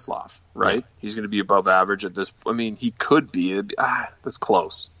same with Getzlaf, right? Yeah. He's going to be above average at this. I mean, he could be. That's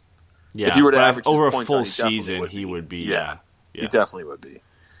close. Yeah, if you were to average over a points full out, season, he would be. Yeah. He definitely would be.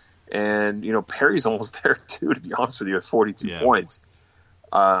 And, Perry's almost there, too, to be honest with you, at 42 points.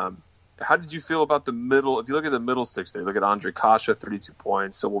 How did you feel about the middle? If you look at the middle six there, look at Andre Kasha, 32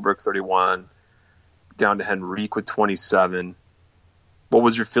 points, Silverberg, 31, down to Henrique with 27. What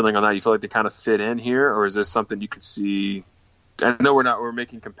was your feeling on that? You feel like they kind of fit in here, or is there something you could see? I know we're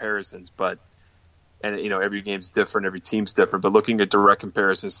making comparisons, but every game's different, every team's different, but looking at direct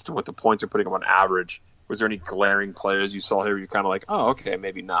comparisons to what the points are putting up on average, was there any glaring players you saw here where you're kind of like, oh, okay,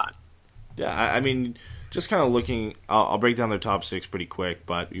 maybe not? Yeah, I mean, just kind of looking, I'll break down their top 6 pretty quick,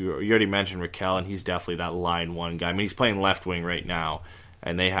 but you already mentioned Rakell, and he's definitely that line 1 guy. I mean, he's playing left wing right now,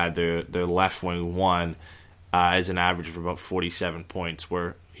 and they had their left wing 1 as an average of about 47 points,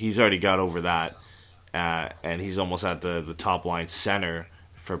 where he's already got over that, and he's almost at the top line center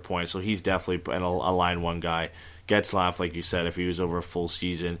for points, so he's definitely a line 1 guy. Getzlaf, like you said, if he was over a full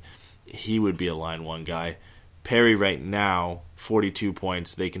season, he would be a line 1 guy. Perry right now, 42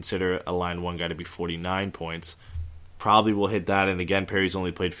 points. They consider a line 1 guy to be 49 points. Probably will hit that, and again, Perry's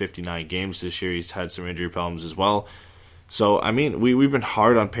only played 59 games this year. He's had some injury problems as well. So, I mean, we've been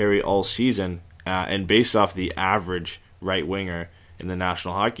hard on Perry all season, and based off the average right winger in the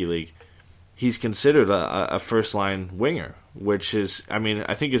National Hockey League, he's considered a first-line winger, which is, I mean,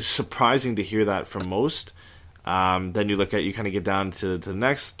 I think it's surprising to hear that from most. Then you kind of get down to the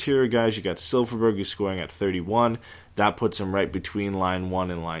next tier of guys. You got Silverberg, who's scoring at 31. That puts him right between line 1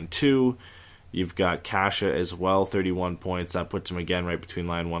 and line 2. You've got Kasha as well, 31 points. That puts him again right between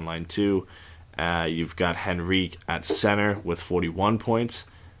line 1 and line 2. You've got Henrique at center with 41 points.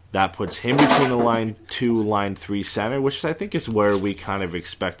 That puts him between the line 2, line 3 center, which I think is where we kind of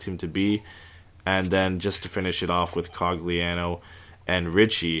expect him to be. And then just to finish it off with Cogliano and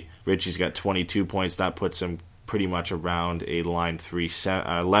Ritchie. Ritchie's got 22 points. That puts him pretty much around a line 3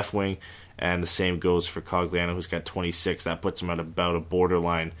 left wing, and the same goes for Cogliano, who's got 26. That puts him at about a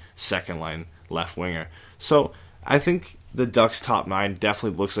borderline second line left winger. So I think the Ducks' top 9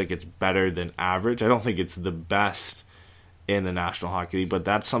 definitely looks like it's better than average. I don't think it's the best in the National Hockey League, but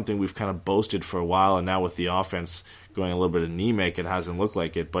that's something we've kind of boasted for a while, and now with the offense going a little bit anemic, it hasn't looked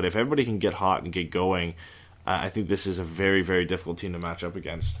like it. But if everybody can get hot and get going, I think this is a very, very difficult team to match up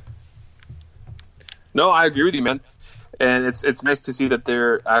against. No, I agree with you, man. And it's nice to see that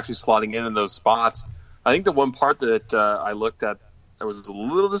they're actually slotting in those spots. I think the one part that I looked at, I was a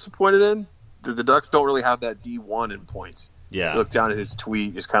little disappointed in, the Ducks don't really have that D1 in points. Yeah. Look down at his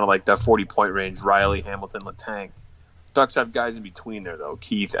tweet, it's kind of like that 40-point range, Riley, Hamilton, Letang. Ducks have guys in between there, though.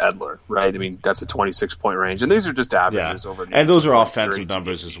 Keith, Edler, right? I mean, that's a 26-point range. And these are just averages over. And those are offensive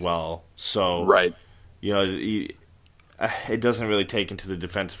numbers as well. So, right. It doesn't really take into the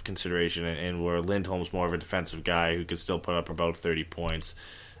defensive consideration, and where Lindholm's more of a defensive guy who could still put up about 30 points.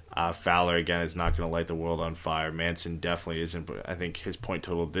 Fowler, again, is not going to light the world on fire. Manson definitely isn't, but I think his point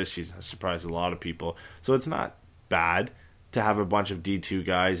total this season has surprised a lot of people. So it's not bad to have a bunch of D2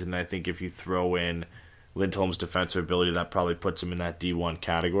 guys, and I think if you throw in Lindholm's defensive ability, that probably puts him in that D1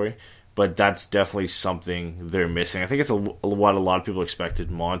 category. But that's definitely something they're missing. I think it's what a lot of people expected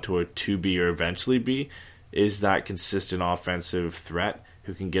Montour to be or eventually be, is that consistent offensive threat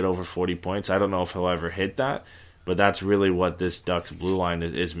who can get over 40 points. I don't know if he'll ever hit that, but that's really what this Ducks blue line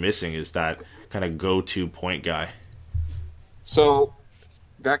is missing, is that kind of go-to point guy. So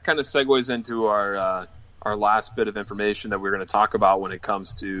that kind of segues into our last bit of information that we're going to talk about when it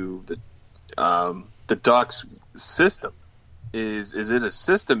comes to the Ducks system. Is it a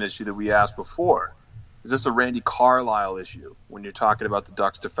system issue that we asked before? Is this a Randy Carlyle issue when you're talking about the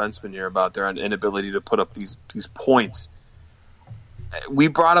Ducks defensemen here, about their inability to put up these points? we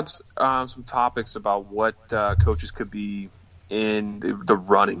brought up some topics about what coaches could be in the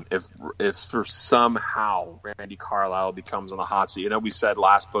running if for somehow Randy Carlyle becomes on the hot seat. We said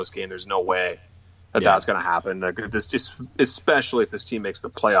last post game there's no way that's going to happen. Especially if this team makes the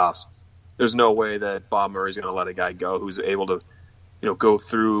playoffs, there's no way that Bob Murray's going to let a guy go who's able to go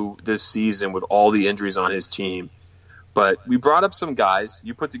through this season with all the injuries on his team. But we brought up some guys.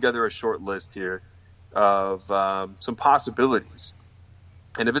 You put together a short list here of some possibilities.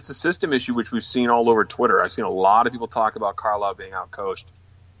 And if it's a system issue, which we've seen all over Twitter, I've seen a lot of people talk about Carlisle being outcoached,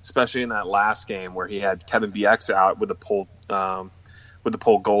 especially in that last game where he had Kevin Bieksa out with the pole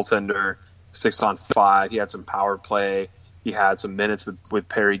goaltender, 6-on-5. He had some power play. He had some minutes with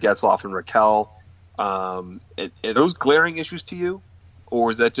Perry Getzlaf and Raquel. Are those glaring issues to you,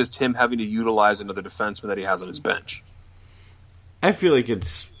 or is that just him having to utilize another defenseman that he has on his bench? I feel like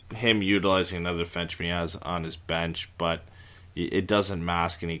it's him utilizing another defenseman he has on his bench, but it doesn't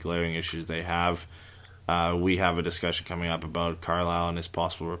mask any glaring issues they have. We have a discussion coming up about Carlisle and his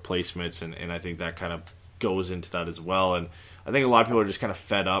possible replacements, and I think that kind of goes into that as well. And I think a lot of people are just kind of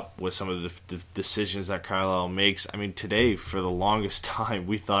fed up with some of the decisions that Carlisle makes. I mean, today, for the longest time,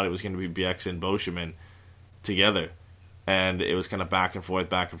 we thought it was going to be Bieksa and Beauchemin together. And it was kind of back and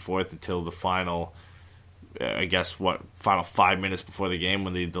forth until the final, final 5 minutes before the game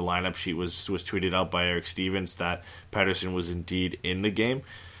when the lineup sheet was tweeted out by Eric Stevens that Pettersson was indeed in the game.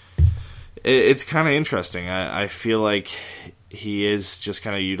 It's kind of interesting. I feel like he is just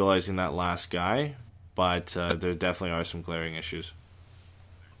kind of utilizing that last guy, but there definitely are some glaring issues.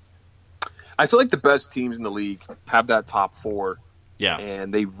 I feel like the best teams in the league have that top four. Yeah.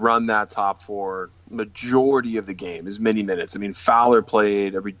 And they run that top four majority of the game, as many minutes. I mean, Fowler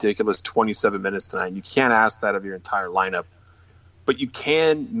played a ridiculous 27 minutes tonight. You can't ask that of your entire lineup. But you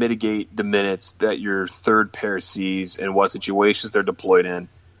can mitigate the minutes that your third pair sees and what situations they're deployed in.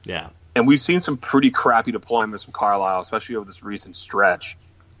 Yeah. And we've seen some pretty crappy deployments from Carlisle, especially over this recent stretch.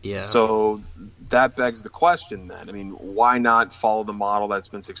 Yeah. So that begs the question then. I mean, why not follow the model that's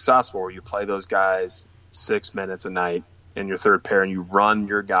been successful where you play those guys 6 minutes a night in your third pair and you run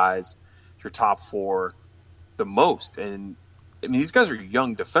your guys, your top four, the most? And I mean, these guys are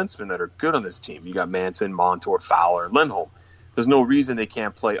young defensemen that are good on this team. You got Manson, Montour, Fowler, Lindholm. There's no reason they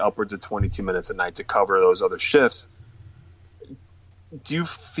can't play upwards of 22 minutes a night to cover those other shifts. Do you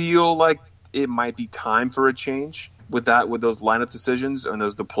feel like it might be time for a change with those lineup decisions and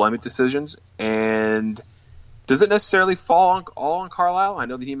those deployment decisions? And does it necessarily fall all on Carlisle? I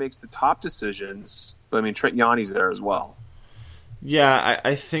know that he makes the top decisions, but I mean, Trent Yanni's there as well. Yeah,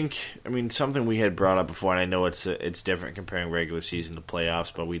 I think, something we had brought up before, and I know it's different comparing regular season to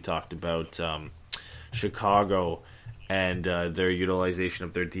playoffs, but we talked about Chicago and their utilization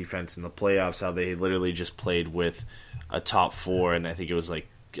of their defense in the playoffs, how they literally just played with a top four, and I think it was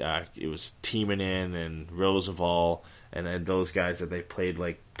it was Timonen and Roosevelt, and then those guys that they played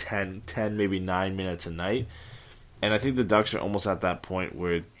like 10 maybe 9 minutes a night. And I think the Ducks are almost at that point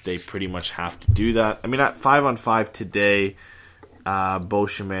where they pretty much have to do that. I mean, at 5-on-5 today,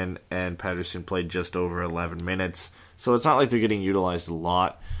 Beauchemin and Pettersson played just over 11 minutes. So it's not like they're getting utilized a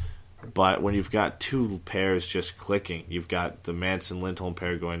lot. But when you've got two pairs just clicking, you've got the Manson-Lindholm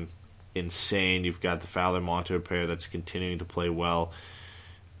pair going insane. You've got the Fowler-Montour pair that's continuing to play well.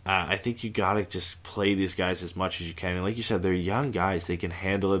 I think you got to just play these guys as much as you can. And like you said, they're young guys. They can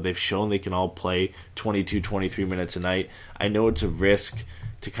handle it. They've shown they can all play 22, 23 minutes a night. I know it's a risk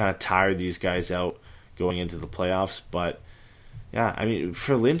to kind of tire these guys out going into the playoffs. But, yeah, I mean,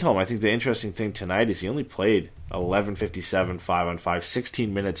 for Lindholm, I think the interesting thing tonight is he only played 11:57, 5-on-5,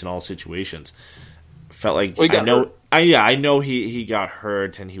 16 minutes in all situations. Felt like I know he got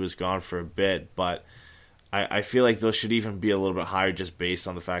hurt and he was gone for a bit, but I feel like those should even be a little bit higher just based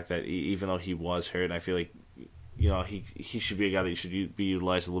on the fact that even though he was hurt, I feel like he should be a guy that should be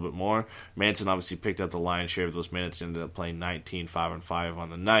utilized a little bit more. Manson obviously picked up the lion's share of those minutes and ended up playing 19, 5-on-5 on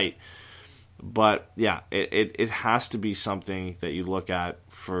the night. But yeah, it has to be something that you look at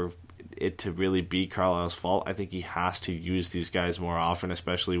for it to really be Carlisle's fault. I think he has to use these guys more often,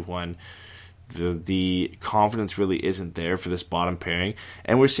 especially when the confidence really isn't there for this bottom pairing.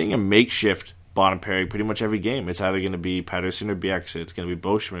 And we're seeing a makeshift bottom pairing pretty much every game. It's either going to be Pettersson or Bieksa. It's going to be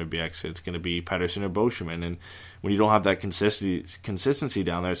Beauchemin or Bieksa. It's going to be Pettersson or Beauchemin. And when you don't have that consistency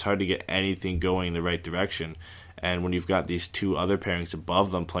down there, it's hard to get anything going in the right direction. And when you've got these two other pairings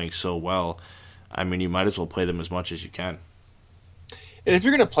above them playing so well, I mean, you might as well play them as much as you can. And if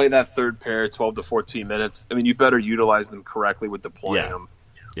you're going to play that third pair 12 to 14 minutes, I mean, you better utilize them correctly with deploying them.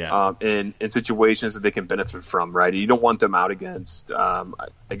 Yeah. In situations that they can benefit from, right? You don't want them out against, I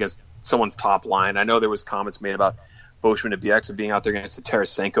guess, someone's top line. I know there was comments made about Boschman and Bieksa being out there against the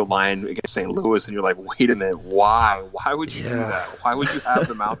Tarasenko line against St. Louis, and you're like, wait a minute, why? Why would you do that? Why would you have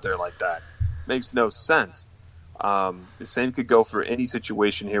them out there like that? Makes no sense. The same could go for any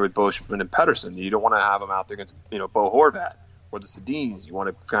situation here with Boschman and Pettersson. You don't want to have them out there against, Bo Horvat or the Sedins. You want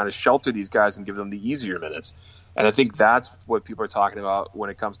to kind of shelter these guys and give them the easier minutes. And I think that's what people are talking about when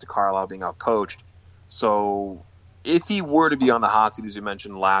it comes to Carlisle being outcoached. So if he were to be on the hot seat, as we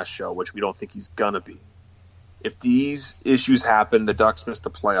mentioned last show, which we don't think he's going to be, if these issues happen, the Ducks miss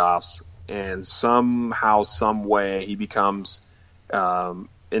the playoffs, and somehow, some way, he becomes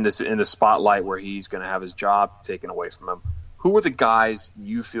in the spotlight where he's going to have his job taken away from him, who are the guys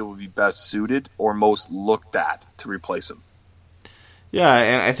you feel would be best suited or most looked at to replace him? Yeah,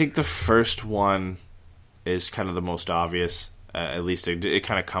 and I think the first one is kind of the most obvious. At least it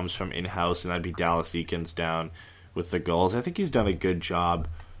kind of comes from in-house, and that'd be Dallas Eakins down with the Gulls. I think he's done a good job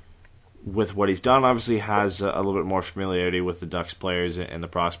with what he's done. Obviously has a little bit more familiarity with the Ducks players and the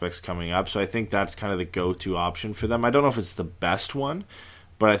prospects coming up, so I think that's kind of the go-to option for them. I don't know if it's the best one,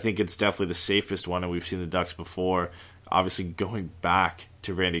 but I think it's definitely the safest one, and we've seen the Ducks before. Obviously, going back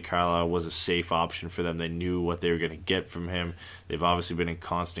to Randy Carlisle was a safe option for them. They knew what they were going to get from him. They've obviously been in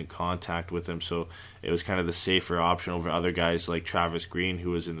constant contact with him, so it was kind of the safer option over other guys like Travis Green, who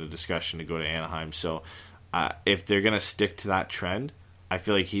was in the discussion to go to Anaheim. So if they're going to stick to that trend, I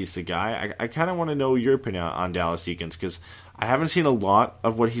feel like he's the guy. I kind of want to know your opinion on Dallas Eakins, because I haven't seen a lot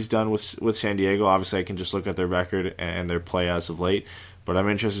of what he's done with San Diego. Obviously, I can just look at their record and their play as of late. But I'm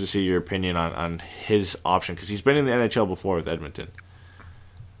interested to see your opinion on his option, because he's been in the NHL before with Edmonton.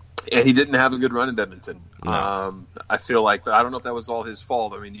 And he didn't have a good run in Edmonton. No. I feel like, but I don't know if that was all his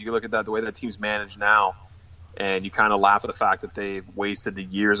fault. I mean, you look at that, the way that team's managed now, and you kind of laugh at the fact that they've wasted the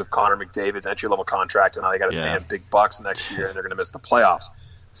years of Connor McDavid's entry-level contract, and now they got to pay him big bucks next year, and they're going to miss the playoffs.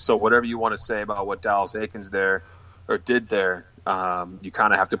 So whatever you want to say about what Dallas Eakins did there, you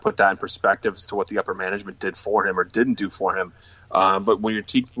kind of have to put that in perspective as to what the upper management did for him or didn't do for him. But when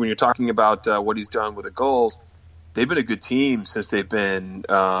you're talking about what he's done with the Gulls, they've been a good team since they've been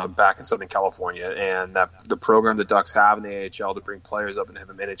back in Southern California, and that the program the Ducks have in the AHL to bring players up and have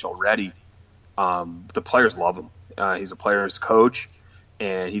them NHL ready, the players love him. He's a player's coach,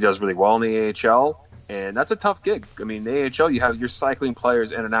 and he does really well in the AHL, and that's a tough gig. I mean, the AHL, you're cycling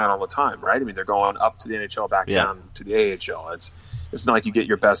players in and out all the time, right? I mean, they're going up to the NHL, back down to the AHL. It's not like you get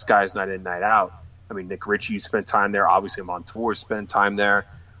your best guys night in, night out. I mean, Nick Ritchie spent time there. Obviously, Montour spent time there.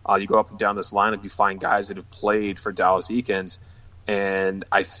 You go up and down this lineup, you find guys that have played for Dallas Eakins, and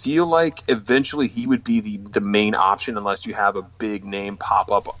I feel like eventually he would be the main option unless you have a big name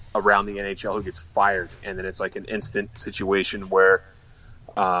pop up around the NHL who gets fired, and then it's like an instant situation where,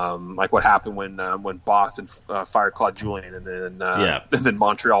 like what happened when Boston fired Claude Julien, and then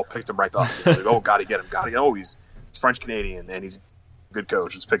Montreal picked him right up. Like, oh, gotta get him. Oh, he's French Canadian and he's a good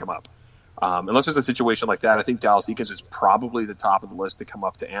coach. Let's pick him up. Unless there's a situation like that, I think Dallas Eakins is probably the top of the list to come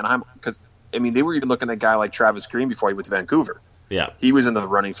up to Anaheim, because, I mean, they were even looking at a guy like Travis Green before he went to Vancouver. Yeah, he was in the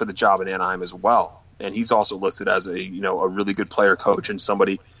running for the job in Anaheim as well, and he's also listed as a really good player coach and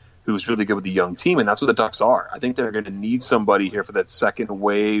somebody who's really good with the young team, and that's what the Ducks are. I think they're going to need somebody here for that second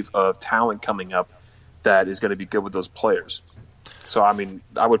wave of talent coming up that is going to be good with those players. So, I mean,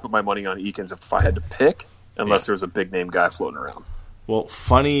 I would put my money on Eakins if I had to pick, unless there was a big name guy floating around. Well,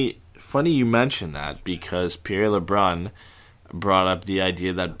 funny you mention that, because Pierre LeBrun brought up the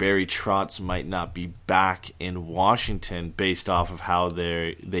idea that Barry Trotz might not be back in Washington based off of how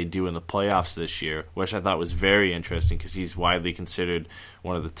they do in the playoffs this year, which I thought was very interesting, because he's widely considered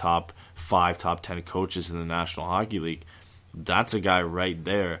one of the top 5, top 10 coaches in the National Hockey League. That's a guy right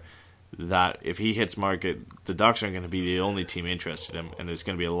there that if he hits market, the Ducks aren't going to be the only team interested in him, and there's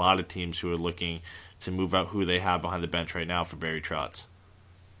going to be a lot of teams who are looking to move out who they have behind the bench right now for Barry Trotz.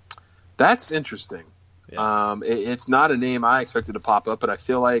 That's interesting. Yeah. It's not a name I expected to pop up, but I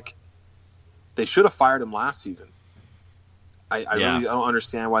feel like they should have fired him last season. I really don't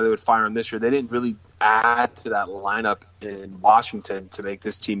understand why they would fire him this year. They didn't really add to that lineup in Washington to make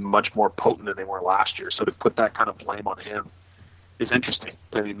this team much more potent than they were last year. So to put that kind of blame on him is interesting.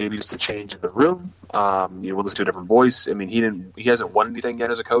 I mean, maybe just a change in the room. We'll listen to a different voice. I mean, he hasn't won anything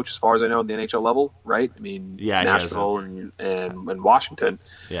yet as a coach, as far as I know, at the NHL level, right? I mean, Nashville and Washington.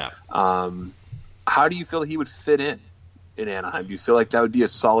 Yeah. How do you feel he would fit in Anaheim? Do you feel like that would be a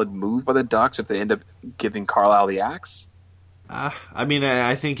solid move by the Ducks if they end up giving Carlisle the axe? I mean,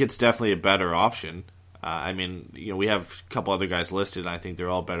 I think it's definitely a better option. I mean, we have a couple other guys listed, and I think they're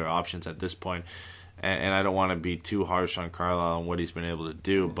all better options at this point. And I don't want to be too harsh on Carlisle and what he's been able to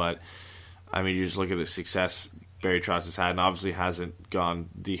do, but I mean, you just look at the success Barry Trotz has had, and obviously hasn't gone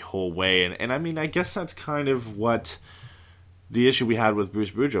the whole way. And I mean, I guess that's kind of what the issue we had with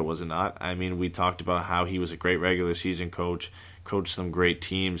Bruce Boudreau, was it not? I mean, we talked about how he was a great regular season coach, coached some great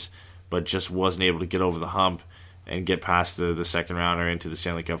teams, but just wasn't able to get over the hump and get past the second round or into the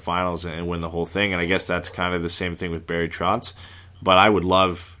Stanley Cup Finals and win the whole thing. And I guess that's kind of the same thing with Barry Trotz. But I would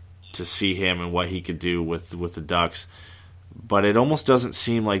love to see him and what he could do with the Ducks. But it almost doesn't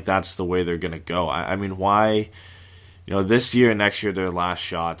seem like that's the way they're going to go. I mean, why? You know, this year and next year, their last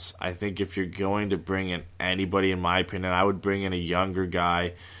shots. I think if you're going to bring in anybody, in my opinion, I would bring in a younger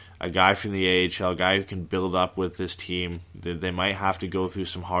guy, a guy from the AHL, a guy who can build up with this team. They might have to go through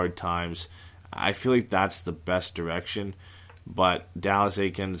some hard times. I feel like that's the best direction. But Dallas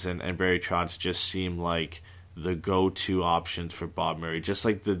Eakins and Barry Trotz just seem like the go-to options for Bob Murray, just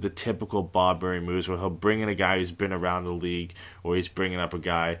like the typical Bob Murray moves where he'll bring in a guy who's been around the league, or he's bringing up a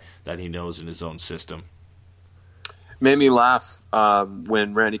guy that he knows in his own system. Made me laugh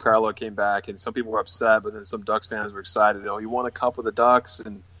when Randy Carlo came back, and some people were upset, but then some Ducks fans were excited. Oh, he won a cup with the Ducks,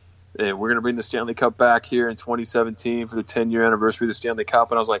 and we're going to bring the Stanley Cup back here in 2017 for the 10-year anniversary of the Stanley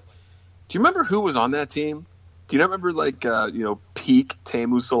Cup. And I was like, do you remember who was on that team? Do you not remember, peak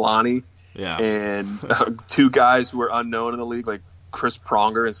Teemu Selanne? Yeah. And two guys who were unknown in the league, like Chris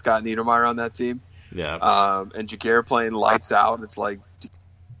Pronger and Scott Niedermayer on that team. Yeah. And Jaguar playing lights out. And it's like, do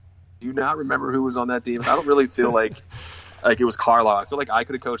you not remember who was on that team? I don't really feel like it was Carlisle. I feel like I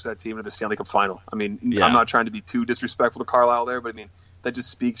could have coached that team into the Stanley Cup final. I mean, yeah. I'm not trying to be too disrespectful to Carlisle there, but I mean, that just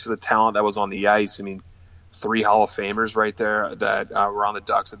speaks to the talent that was on the ice. I mean, 3 Hall of Famers right there that were on the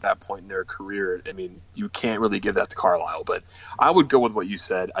Ducks at that point in their career. I mean, you can't really give that to Carlisle, but I would go with what you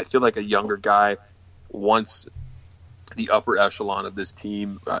said. I feel like a younger guy, once the upper echelon of this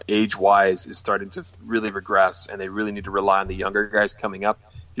team, age-wise, is starting to really regress, and they really need to rely on the younger guys coming up.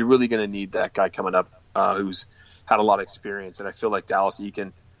 You're really going to need that guy coming up who's had a lot of experience, and I feel like Dallas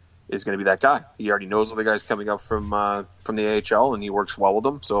Eakin is going to be that guy. He already knows all the guys coming up from the AHL, and he works well with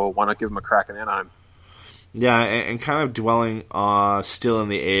them, so why not give him a crack in Anaheim? Yeah, and kind of dwelling still in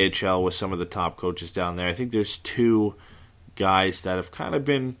the AHL with some of the top coaches down there. I think there's 2 guys that have kind of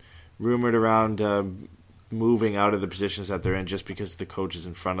been rumored around moving out of the positions that they're in just because the coach is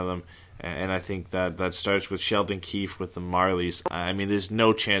in front of them. And I think that starts with Sheldon Keefe with the Marlies. I mean, there's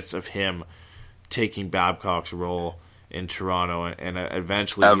no chance of him taking Babcock's role in Toronto, and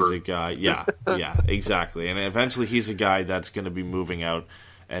eventually Ever. he's a guy. Yeah, exactly. And eventually he's a guy that's going to be moving out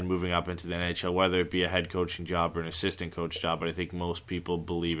and moving up into the NHL, whether it be a head coaching job or an assistant coach job. But I think most people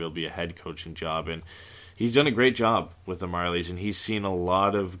believe it'll be a head coaching job. And he's done a great job with the Marlies, and he's seen a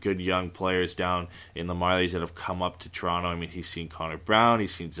lot of good young players down in the Marlies that have come up to Toronto. I mean, he's seen Connor Brown,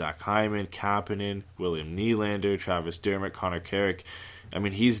 he's seen Zach Hyman, Kapanen, William Nylander, Travis Dermott, Connor Carrick. I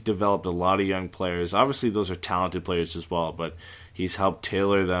mean, he's developed a lot of young players. Obviously, those are talented players as well, but he's helped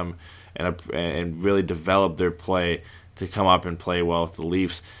tailor them and really develop their play to come up and play well with the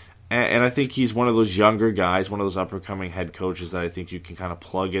Leafs. And I think he's one of those younger guys, one of those up-and-coming head coaches that I think you can kind of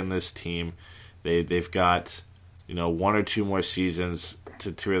plug in this team. They've got 1 or 2 more seasons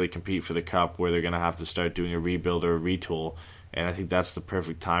to really compete for the Cup, where they're going to have to start doing a rebuild or a retool. And I think that's the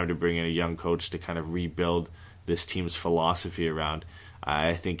perfect time to bring in a young coach to kind of rebuild this team's philosophy around.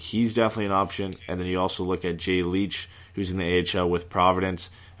 I think he's definitely an option. And then you also look at Jay Leach, who's in the AHL with Providence,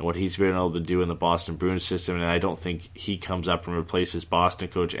 and what he's been able to do in the Boston Bruins system. And I don't think he comes up and replaces Boston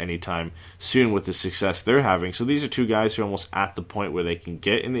coach anytime soon with the success they're having. So these are 2 guys who are almost at the point where they can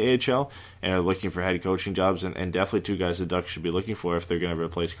get in the AHL and are looking for head coaching jobs, and definitely 2 guys the Ducks should be looking for if they're going to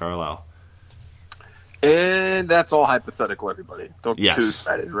replace Carlisle. And that's all hypothetical, everybody. Don't get too Yes.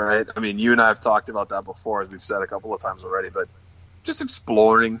 excited, right? I mean, you and I have talked about that before, as we've said a couple of times already, but just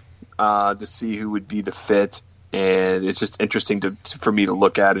exploring to see who would be the fit. And it's just interesting for me to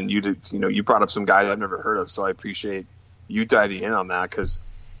look at, and you brought up some guys I've never heard of, so I appreciate you diving in on that, because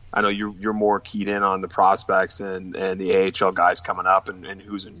I know you're more keyed in on the prospects and the AHL guys coming up and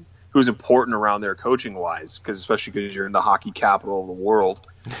who's important around there coaching wise, because especially because you're in the hockey capital of the world,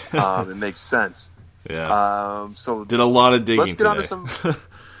 it makes sense. Yeah. So did a lot of digging. Let's get onto some.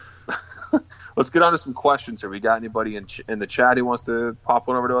 Let's get on to some questions here. We got anybody in the chat who wants to pop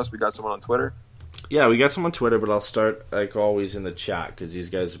one over to us? We got someone on Twitter. Yeah, we got some on Twitter, but I'll start, like always, in the chat, because these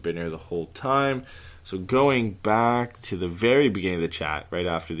guys have been here the whole time. So going back to the very beginning of the chat, right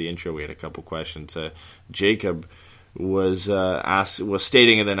after the intro, we had a couple questions. Jacob was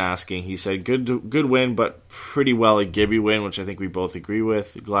stating and then asking. He said, good win, but pretty well a Gibby win, which I think we both agree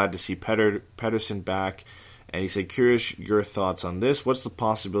with. Glad to see Pettersson back. And he said, curious your thoughts on this. What's the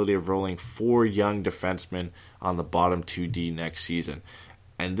possibility of rolling 4 young defensemen on the bottom 2D next season?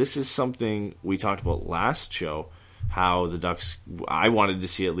 And this is something we talked about last show, how the Ducks, I wanted to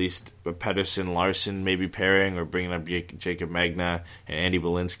see at least a Pedersen-Larson maybe pairing, or bringing up Jacob Magna and Andy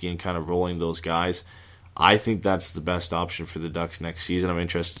Belinsky and kind of rolling those guys. I think that's the best option for the Ducks next season. I'm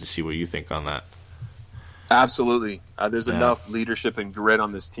interested to see what you think on that. Absolutely. There's enough leadership and grit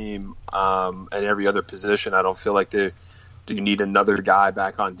on this team and every other position. I don't feel like you need another guy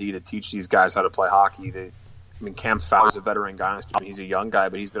back on D to teach these guys how to play hockey. Cam Fowler's a veteran guy. He's a young guy,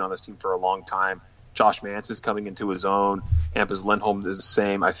 but he's been on this team for a long time. Josh Mance is coming into his own. Hampus Lindholm is the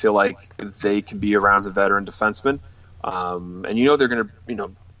same. I feel like they can be around as a veteran defenseman. And they're going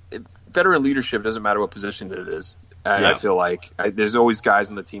to, veteran leadership doesn't matter what position it is. I feel like there's always guys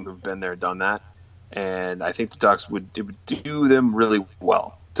on the team who've been there, done that. And I think the Ducks would do them really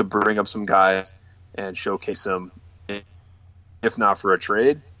well to bring up some guys and showcase them, if not for a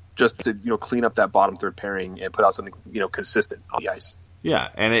trade, just to clean up that bottom third pairing and put out something consistent on the ice. Yeah,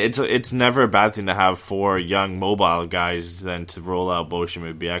 and it's never a bad thing to have 4 young mobile guys then to roll out Beauchamp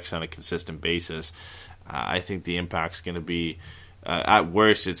and BX on a consistent basis. I think the impact's going to be, at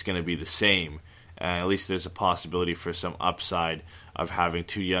worst, it's going to be the same. At least there's a possibility for some upside of having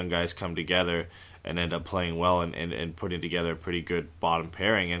 2 young guys come together and end up playing well and putting together a pretty good bottom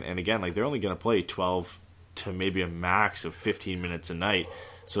pairing. And again, they're only going to play 12 to maybe a max of 15 minutes a night.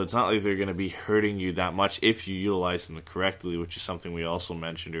 So it's not like they're going to be hurting you that much if you utilize them correctly, which is something we also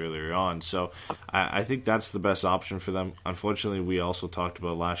mentioned earlier on. So I think that's the best option for them. Unfortunately, we also talked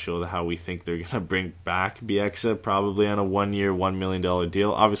about last show how we think they're going to bring back Bieksa probably on a 1-year, $1 million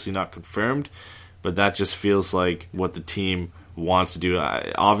deal. Obviously not confirmed, but that just feels like what the team wants to do.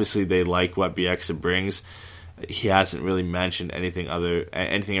 Obviously, they like what Bieksa brings. He hasn't really mentioned anything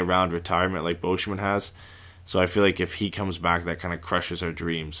around retirement like Beauchamp has. So I feel like if he comes back, that kind of crushes our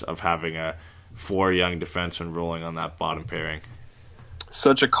dreams of having 4 young defensemen rolling on that bottom pairing.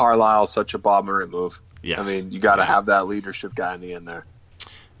 Such a Carlisle, such a Bob Murray move. Yes. You got to have that leadership guy in the end there.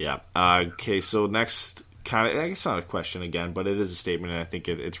 Yeah. Okay, so next, I guess it's not a question again, but it is a statement, and I think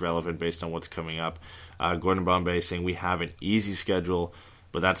it's relevant based on what's coming up. Gordon Bombay saying we have an easy schedule,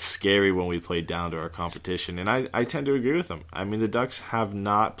 but that's scary when we play down to our competition. And I tend to agree with him. The Ducks have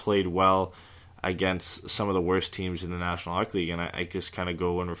not played well against some of the worst teams in the National Hockey League, and I just kind of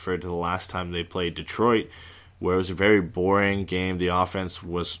go and refer to the last time they played Detroit, where it was a very boring game. The offense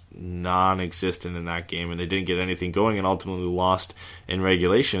was non-existent in that game, and they didn't get anything going and ultimately lost in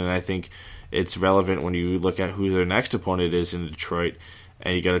regulation. And I think it's relevant when you look at who their next opponent is in Detroit,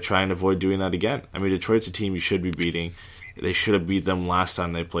 and you got to try and avoid doing that again. Detroit's a team you should be beating. They should have beat them last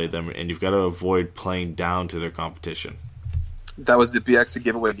time they played them, and you've got to avoid playing down to their competition. That was the BX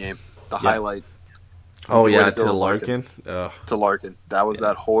giveaway game, the highlight. Oh, yeah, to Larkin. To Larkin. That was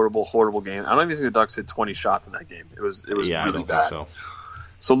that horrible, horrible game. I don't even think the Ducks hit 20 shots in that game. It was really bad.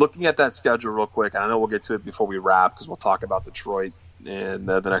 So looking at that schedule real quick, and I know we'll get to it before we wrap because we'll talk about Detroit and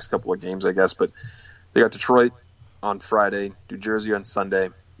the next couple of games, I guess. But they got Detroit on Friday, New Jersey on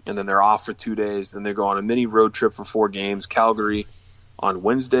Sunday, and then they're off for 2 days. Then they go on a mini road trip for 4 games. Calgary on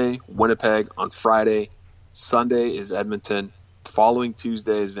Wednesday, Winnipeg on Friday, Sunday is Edmonton, following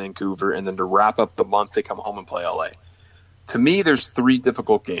Tuesday is Vancouver, and then to wrap up the month, they come home and play LA. To me, there's 3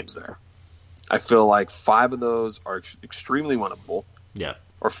 difficult games there. I feel like 5 of those are extremely winnable. Yeah.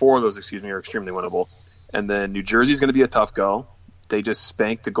 Or 4 of those, are extremely winnable. And then New Jersey's going to be a tough go. They just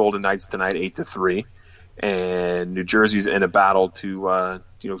spanked the Golden Knights tonight 8-3. And New Jersey's in a battle to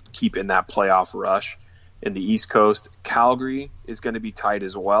keep in that playoff rush. In the East Coast, Calgary is going to be tight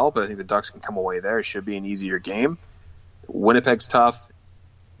as well, but I think the Ducks can come away there. It should be an easier game. Winnipeg's tough.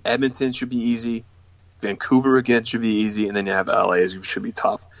 Edmonton should be easy. Vancouver again should be easy, and then you have LA as should be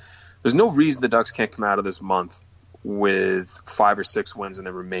tough. There's no reason the Ducks can't come out of this month with 5 or 6 wins in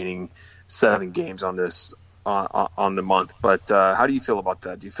the remaining 7 games on this on the month. But how do you feel about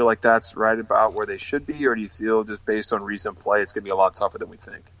that? Do you feel like that's right about where they should be, or do you feel just based on recent play it's going to be a lot tougher than we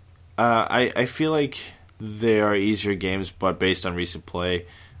think? I feel like they are easier games, but based on recent play,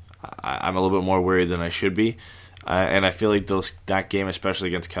 I'm a little bit more worried than I should be. And I feel like that game, especially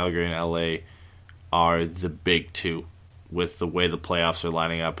against Calgary and LA, are the big 2 with the way the playoffs are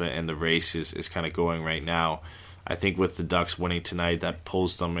lining up and the race is kind of going right now. I think with the Ducks winning tonight, that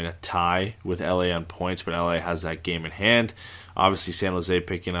pulls them in a tie with LA on points, but LA has that game in hand. Obviously, San Jose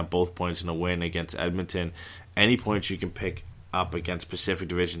picking up both points in a win against Edmonton. Any points you can pick up against Pacific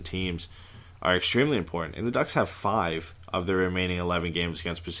Division teams are extremely important. And the Ducks have 5 of their remaining 11 games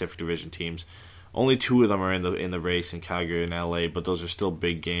against Pacific Division teams. Only 2 of them are in the race in Calgary and LA, but those are still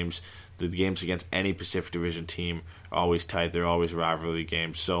big games. The games against any Pacific Division team are always tight. They're always rivalry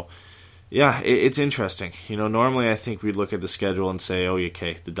games. So Yeah, it's interesting. Normally I think we'd look at the schedule and say, oh,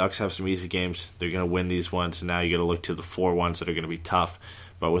 okay, the Ducks have some easy games. They're going to win these ones, and now you got to look to the 4 ones that are going to be tough.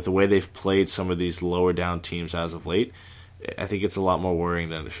 But with the way they've played some of these lower down teams as of late, I think it's a lot more worrying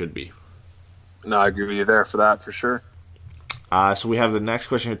than it should be. No, I agree with you there for that, for sure. So we have the next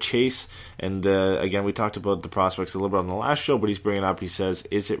question of Chase, and again, we talked about the prospects a little bit on the last show, but he's bringing it up. He says,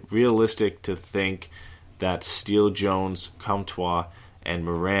 is it realistic to think that Steele, Jones, Comtois, and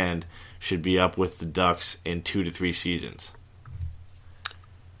Morand should be up with the Ducks in 2 to 3 seasons?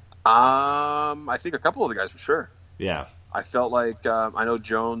 I think a couple of the guys for sure. Yeah. I felt like, I know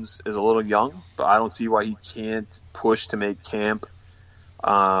Jones is a little young, but I don't see why he can't push to make camp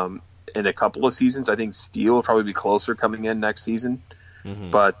in a couple of seasons. I think Steele will probably be closer coming in next season.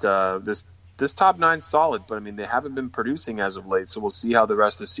 Mm-hmm. But this top 9's solid, but I mean, they haven't been producing as of late, so we'll see how the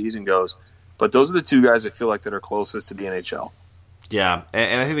rest of the season goes. But those are the 2 guys I feel like that are closest to the NHL. Yeah,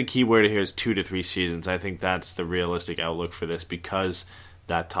 and I think the key word here is 2 to 3 seasons. I think that's the realistic outlook for this because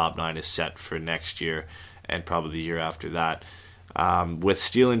that top 9 is set for next year and probably the year after that. With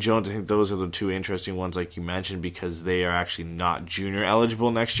Steele and Jones, I think those are the 2 interesting ones, like you mentioned, because they are actually not junior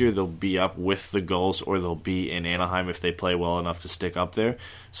eligible next year. They'll be up with the Gulls, or they'll be in Anaheim if they play well enough to stick up there.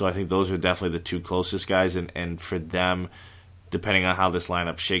 So I think those are definitely the 2 closest guys, and for them, depending on how this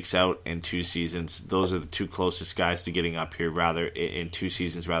lineup shakes out in 2 seasons, those are the 2 closest guys to getting up here rather in 2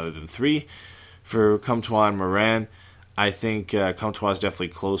 seasons rather than 3. For Comtois and Morin, I think Comtois is definitely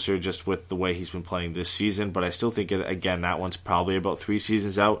closer just with the way he's been playing this season, but I still think, again, that one's probably about 3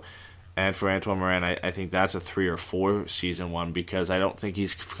 seasons out. And for Antoine Morin, I think that's a 3 or 4 season one because I don't think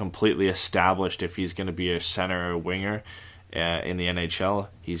he's completely established if he's going to be a center or a winger in the NHL.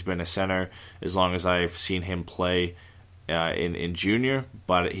 He's been a center as long as I've seen him play in junior,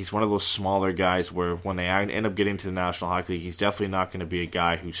 but he's one of those smaller guys where when they end up getting to the National Hockey League, he's definitely not going to be a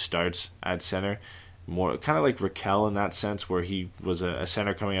guy who starts at center. More kind of like Raquel in that sense, where he was a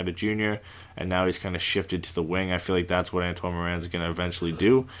center coming out of junior, and now he's kind of shifted to the wing. I feel like that's what Antoine Morin is going to eventually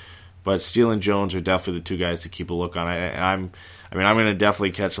do. But Steele and Jones are definitely the 2 guys to keep a look on. I'm going to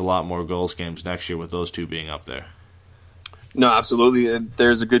definitely catch a lot more goals games next year with those 2 being up there. No, absolutely. And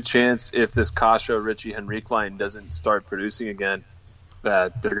there's a good chance if this Kasha, Richie, Henrique line doesn't start producing again,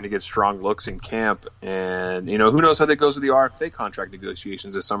 that they're going to get strong looks in camp. And, who knows how that goes with the RFA contract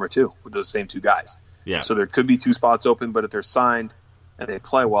negotiations this summer, too, with those same 2 guys. Yeah. So there could be 2 spots open, but if they're signed and they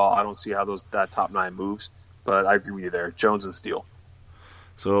play well, I don't see how that top 9 moves. But I agree with you there. Jones and Steele.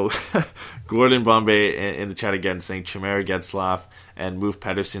 So Gordon Bombay in the chat again saying Chimera Getzlaf and move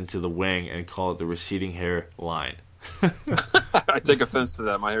Pedersen to the wing and call it the receding hair line. I take offense to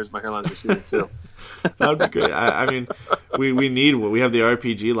that. My hairline's receding too. That would be great. I mean, we have the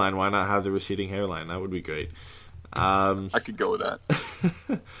RPG line. Why not have the receding hairline? That would be great. I could go with that.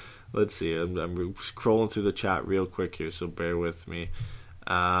 Let's see. I'm scrolling through the chat real quick here, so bear with me.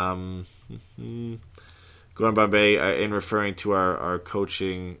 Gordon Bombay, in referring to our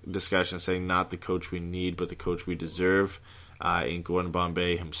coaching discussion, saying not the coach we need, but the coach we deserve, in Gordon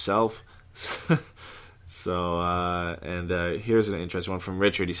Bombay himself. So, here's an interesting one from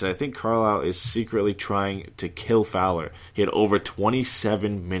Richard. He said, I think Carlisle is secretly trying to kill Fowler. He had over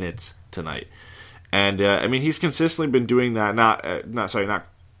 27 minutes tonight. And, he's consistently been doing that, not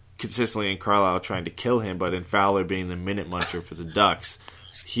consistently in Carlisle trying to kill him, but in Fowler being the minute muncher for the Ducks.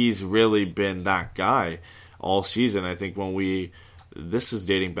 He's really been that guy all season. I think this is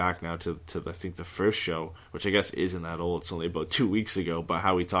dating back now to I think the first show, which I guess isn't that old. It's only about 2 weeks ago, but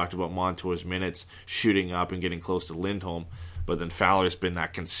how we talked about Montour's minutes shooting up and getting close to Lindholm. But then Fowler's been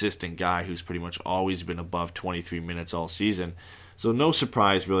that consistent guy who's pretty much always been above 23 minutes all season. So no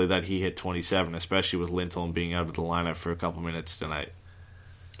surprise really that he hit 27, especially with Lindholm being out of the lineup for a couple minutes tonight.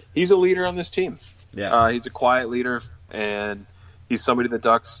 He's a leader on this team. Yeah, he's a quiet leader, and he's somebody the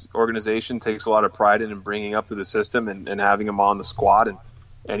Ducks organization takes a lot of pride in bringing up to the system and having him on the squad.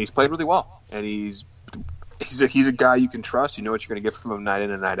 And he's played really well. And he's a guy you can trust. You know what you're going to get from him night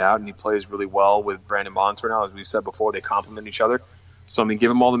in and night out. And he plays really well with Brandon Montour now. As we've said before, they complement each other. So,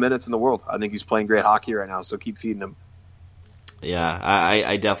 give him all the minutes in the world. I think he's playing great hockey right now, so keep feeding him. Yeah,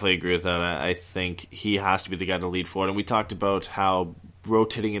 I definitely agree with that. I think he has to be the guy to lead forward. And we talked about how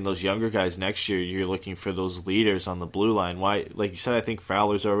rotating in those younger guys next year, you're looking for those leaders on the blue line. Why, like you said, I think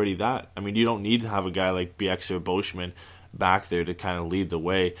Fowler's already that. You don't need to have a guy like BX or Boschman back there to kind of lead the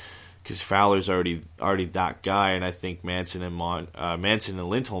way, because Fowler's already that guy. And I think Manson and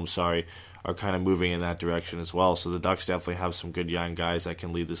Lindholm, are kind of moving in that direction as well. So the Ducks definitely have some good young guys that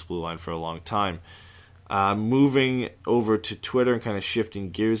can lead this blue line for a long time. Moving over to Twitter and kind of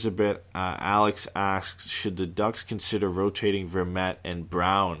shifting gears a bit, Alex asks, should the Ducks consider rotating Vermette and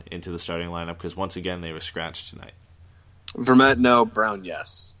Brown into the starting lineup? Because once again, they were scratched tonight. Vermette, no. Brown,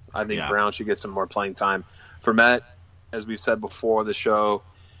 yes. I think Brown should get some more playing time. Vermette, as we've said before the show,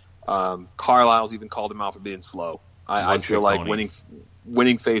 Carlisle's even called him out for being slow. I feel like winning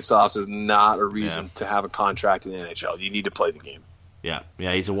faceoffs is not a reason to have a contract in the NHL. You need to play the game. Yeah,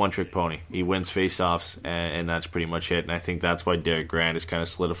 he's a one-trick pony. He wins faceoffs, and that's pretty much it. And I think that's why Derek Grant has kind of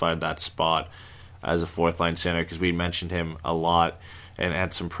solidified that spot as a fourth-line center, because we mentioned him a lot and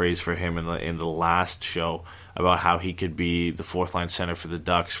had some praise for him in the last show about how he could be the fourth-line center for the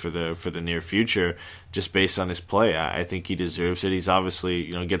Ducks for the near future, just based on his play. I think he deserves it. He's obviously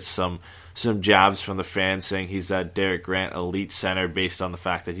gets some jabs from the fans saying he's that Derek Grant elite center based on the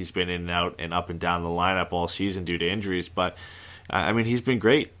fact that he's been in and out and up and down the lineup all season due to injuries, but I mean, he's been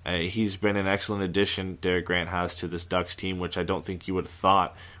great. He's been an excellent addition, Derek Grant has, to this Ducks team, which I don't think you would have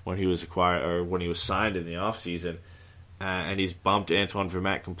thought when he was acquired or when he was signed in the offseason. And he's bumped Antoine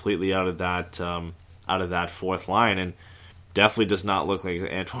Vermette completely out of that fourth line, and definitely does not look like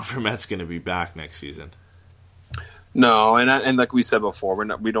Antoine Vermette's going to be back next season. No, and like we said before,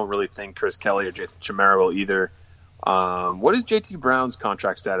 we don't really think Chris Kelly or Jason Chimera will either. What is JT Brown's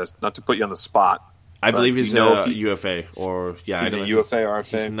contract status? Not to put you on the spot. I believe he's a UFA, or he's a UFA,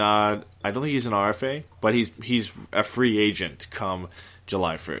 RFA. He's not. I don't think he's an RFA, but he's a free agent come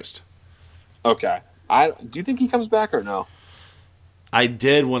July 1st. Okay. Do you think he comes back or no? I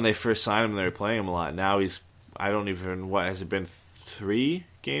did when they first signed him. They were playing him a lot. Now I don't even. What has it been? 3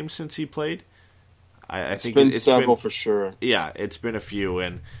 games since he played. I think it's several for sure. Yeah, it's been a few,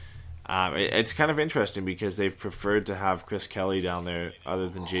 and it's kind of interesting because they've preferred to have Chris Kelly down there other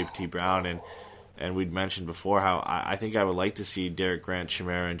than JT Brown, and we'd mentioned before how I think I would like to see Derek Grant,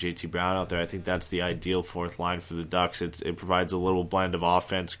 Chimera, and JT Brown out there. I think that's the ideal fourth line for the Ducks. It provides a little blend of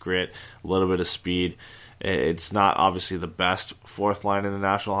offense, grit, a little bit of speed. It's not obviously the best fourth line in the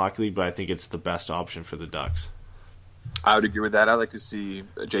National Hockey League, but I think it's the best option for the Ducks. I would agree with that. I'd like to see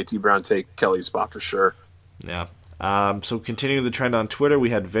JT Brown take Kelly's spot for sure. Yeah. So continuing the trend on Twitter,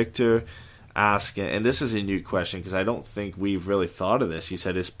 we had Victor ask, and this is a new question because I don't think we've really thought of this. He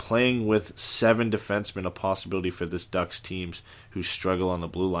said, is playing with 7 defensemen a possibility for this Ducks teams who struggle on the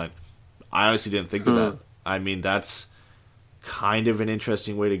blue line? I honestly didn't think of that. I mean, that's kind of an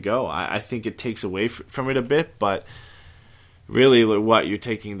interesting way to go. I think it takes away from it a bit, but really what you're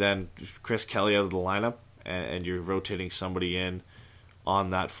taking then Chris Kelly out of the lineup and you're rotating somebody in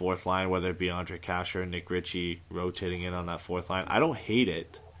on that fourth line, whether it be Andre Kasher or Nick Ritchie rotating in on that fourth line. I don't hate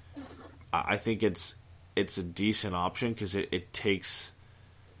it. I think it's a decent option because it takes.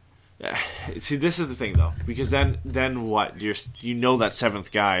 See, this is the thing though, because then what? You know that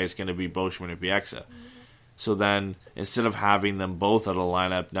 7th guy is going to be Boschman or Bieksa. So then instead of having them both out of the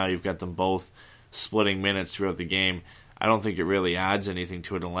lineup, now you've got them both splitting minutes throughout the game. I don't think it really adds anything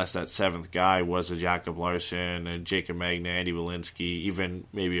to it unless that 7th guy was a Jacob Larson, a Jacob Magna, Andy Walensky, even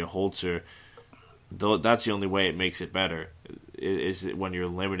maybe a Holzer. Though that's the only way it makes it better is when you're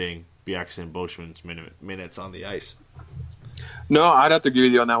limiting Bieksa and Boschman's minutes on the ice. No, I'd have to agree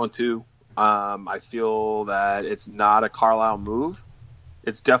with you on that one too. I feel that it's not a Carlisle move.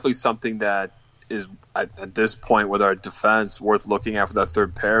 It's definitely something that is at this point with our defense worth looking at for that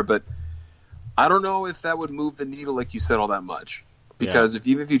third pair, but I don't know if that would move the needle, like you said, all that much. Because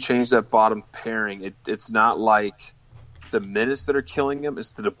even if you change that bottom pairing, it's not like the minutes that are killing him,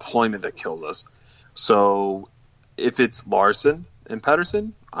 it's the deployment that kills us. So if it's Larson and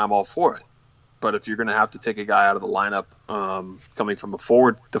Pettersson, I'm all for it. But if you're going to have to take a guy out of the lineup coming from the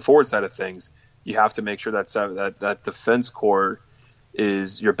forward side of things, you have to make sure that defense core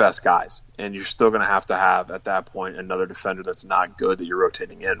is your best guys. And you're still going to have at that point, another defender that's not good that you're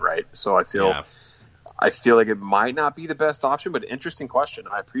rotating in, right? So I feel like it might not be the best option, but interesting question.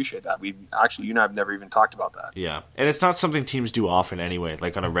 I appreciate that. You and I have never even talked about that. Yeah, and it's not something teams do often anyway,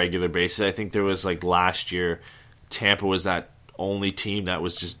 like on a regular basis. I think there was like last year, Tampa was that only team that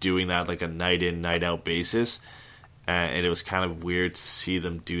was just doing that like a night in, night out basis. And it was kind of weird to see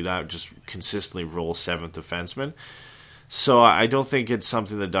them do that, just consistently roll 7th defenseman. So I don't think it's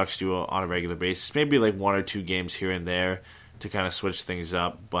something the Ducks do on a regular basis. Maybe like 1 or 2 games here and there to kind of switch things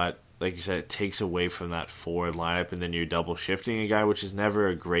up. But like you said, it takes away from that forward lineup, and then you're double shifting a guy, which is never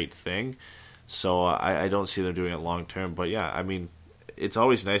a great thing. So I don't see them doing it long term. But yeah, I mean, it's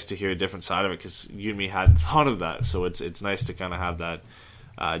always nice to hear a different side of it because you and me hadn't thought of that. So it's nice to kind of have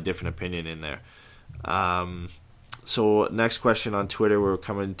that different opinion in there. So next question on Twitter, we're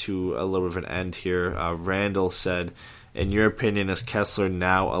coming to a little bit of an end here. Randall said, in your opinion, is Kessler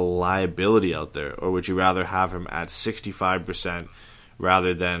now a liability out there, or would you rather have him at 65%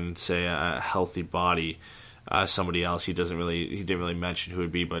 rather than, say, a healthy body? Somebody else, he didn't really mention who it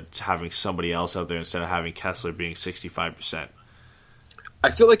would be, but having somebody else out there instead of having Kessler being 65%. I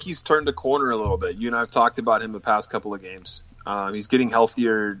feel like he's turned a corner a little bit. You and I have talked about him the past couple of games. He's getting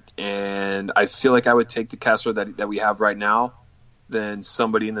healthier, and I feel like I would take the Kessler that we have right now than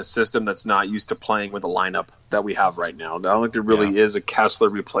somebody in the system that's not used to playing with the lineup that we have right now. I don't think there really is a Kessler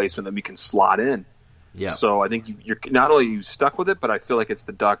replacement that we can slot in. Yeah. So I think you're not only you stuck with it, but I feel like it's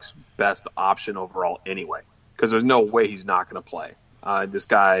the Ducks' best option overall anyway, because there's no way he's not going to play. This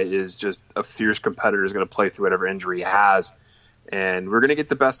guy is just a fierce competitor, is going to play through whatever injury he has. And we're going to get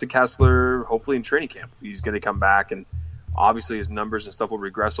the best of Kessler, hopefully, in training camp. He's going to come back, and obviously his numbers and stuff will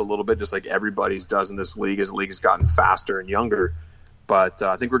regress a little bit, just like everybody's does in this league as the league has gotten faster and younger. But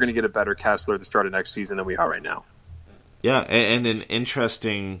I think we're going to get a better Kessler at the start of next season than we are right now. Yeah, and an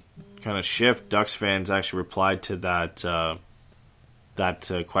interesting kind of shift. Ducks fans actually replied to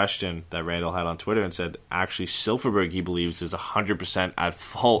that question that Randall had on Twitter and said, actually, Silfverberg, he believes, is 100% at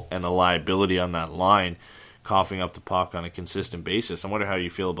fault and a liability on that line, coughing up the puck on a consistent basis. I wonder how you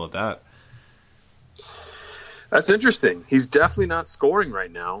feel about that. That's interesting. He's definitely not scoring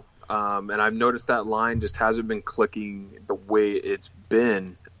right now. And I've noticed that line just hasn't been clicking the way it's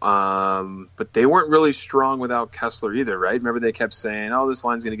been. But they weren't really strong without Kessler either, right? Remember they kept saying, oh, this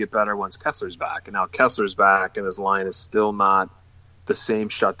line's going to get better once Kessler's back. And now Kessler's back, and this line is still not the same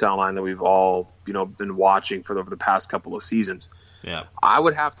shutdown line that we've all been watching for over the past couple of seasons. Yeah, I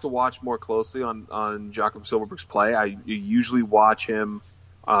would have to watch more closely on Jakob Silfverberg's play. I usually watch him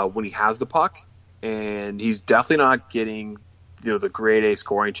when he has the puck, and he's definitely not getting the grade A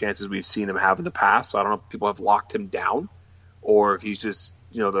scoring chances we've seen him have in the past. So I don't know if people have locked him down, or if he's just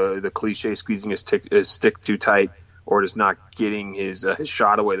the cliche squeezing his stick too tight, or just not getting his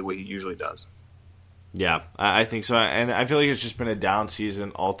shot away the way he usually does. Yeah, I think so, and I feel like it's just been a down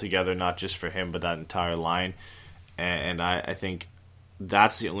season altogether, not just for him, but that entire line. And I think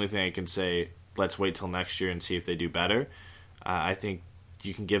that's the only thing I can say. Let's wait till next year and see if they do better. I think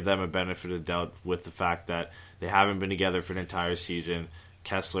you can give them a benefit of doubt with the fact that they haven't been together for an entire season.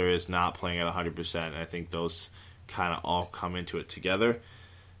 Kessler is not playing at 100%. I think those kind of all come into it together.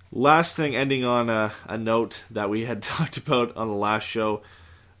 Last thing, ending on a note that we had talked about on the last show,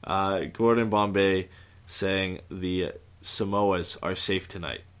 Gordon Bombay saying the Samoas are safe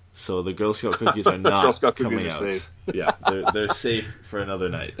tonight. So the Girl Scout cookies are not Girl Scout coming cookies are out. safe. Yeah, they're safe for another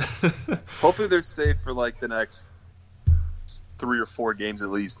night. Hopefully they're safe for like the next 3 or 4 games at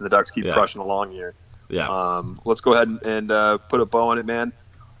least, and the Ducks keep crushing along here. Yeah. Let's go ahead and put a bow on it, man.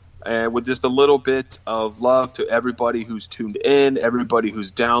 And with just a little bit of love to everybody who's tuned in, everybody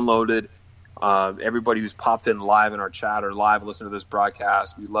who's downloaded, everybody who's popped in live in our chat or live listening to this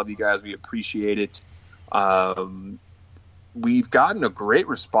broadcast. We love you guys. We appreciate it. We've gotten a great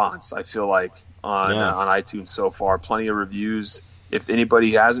response, I feel like, on iTunes so far. Plenty of reviews. If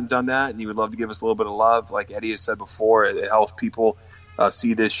anybody hasn't done that and you would love to give us a little bit of love, like Eddie has said before, it helps people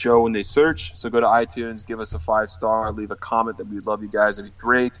see this show when they search. So go to iTunes, give us a 5-star, leave a comment that we'd love you guys. It'd be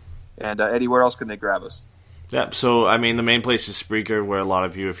great. And Eddie, where else can they grab us? Yep. So, I mean, the main place is Spreaker, where a lot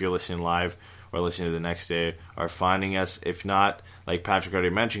of you, if you're listening live or listening to the next day, are finding us. If not, like Patrick already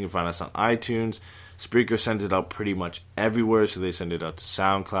mentioned, you can find us on iTunes. Spreaker sends it out pretty much everywhere. So they send it out to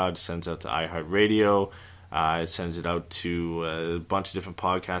SoundCloud, sends it out to iHeartRadio. It sends it out to a bunch of different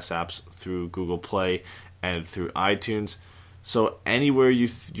podcast apps through Google Play and through iTunes. So anywhere you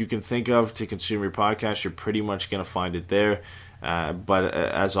can think of to consume your podcast, you're pretty much going to find it there. But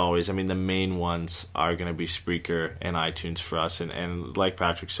as always, I mean, the main ones are going to be Spreaker and iTunes for us. And like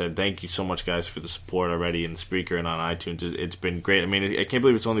Patrick said, thank you so much, guys, for the support already in Spreaker and on iTunes. It's been great. I mean, I can't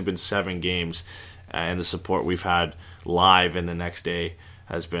believe it's only been 7 games, and the support we've had live and the next day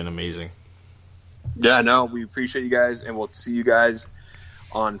has been amazing. Yeah, no, we appreciate you guys, and we'll see you guys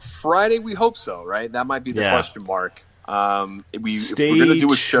on Friday. We hope so, right? That might be the question mark. If we're going to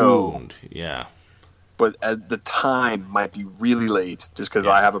do a show, but at the time might be really late, just because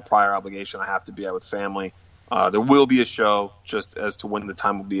I have a prior obligation I have to be out with family. There will be a show, just as to when the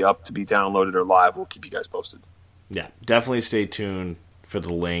time will be up to be downloaded or live. We'll keep you guys posted. Yeah, definitely stay tuned for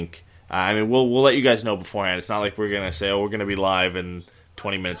the link. I mean, we'll let you guys know beforehand. It's not like we're going to say, we're going to be live in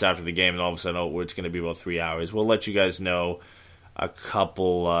 20 minutes after the game, and all of a sudden, it's going to be about 3 hours. We'll let you guys know a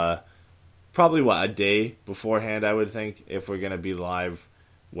couple, probably a day beforehand, I would think, if we're going to be live,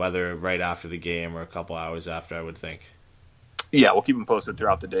 whether right after the game or a couple hours after, I would think. Yeah, we'll keep them posted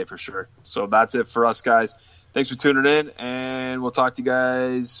throughout the day for sure. So that's it for us, guys. Thanks for tuning in, and we'll talk to you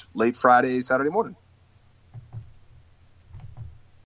guys late Friday, Saturday morning.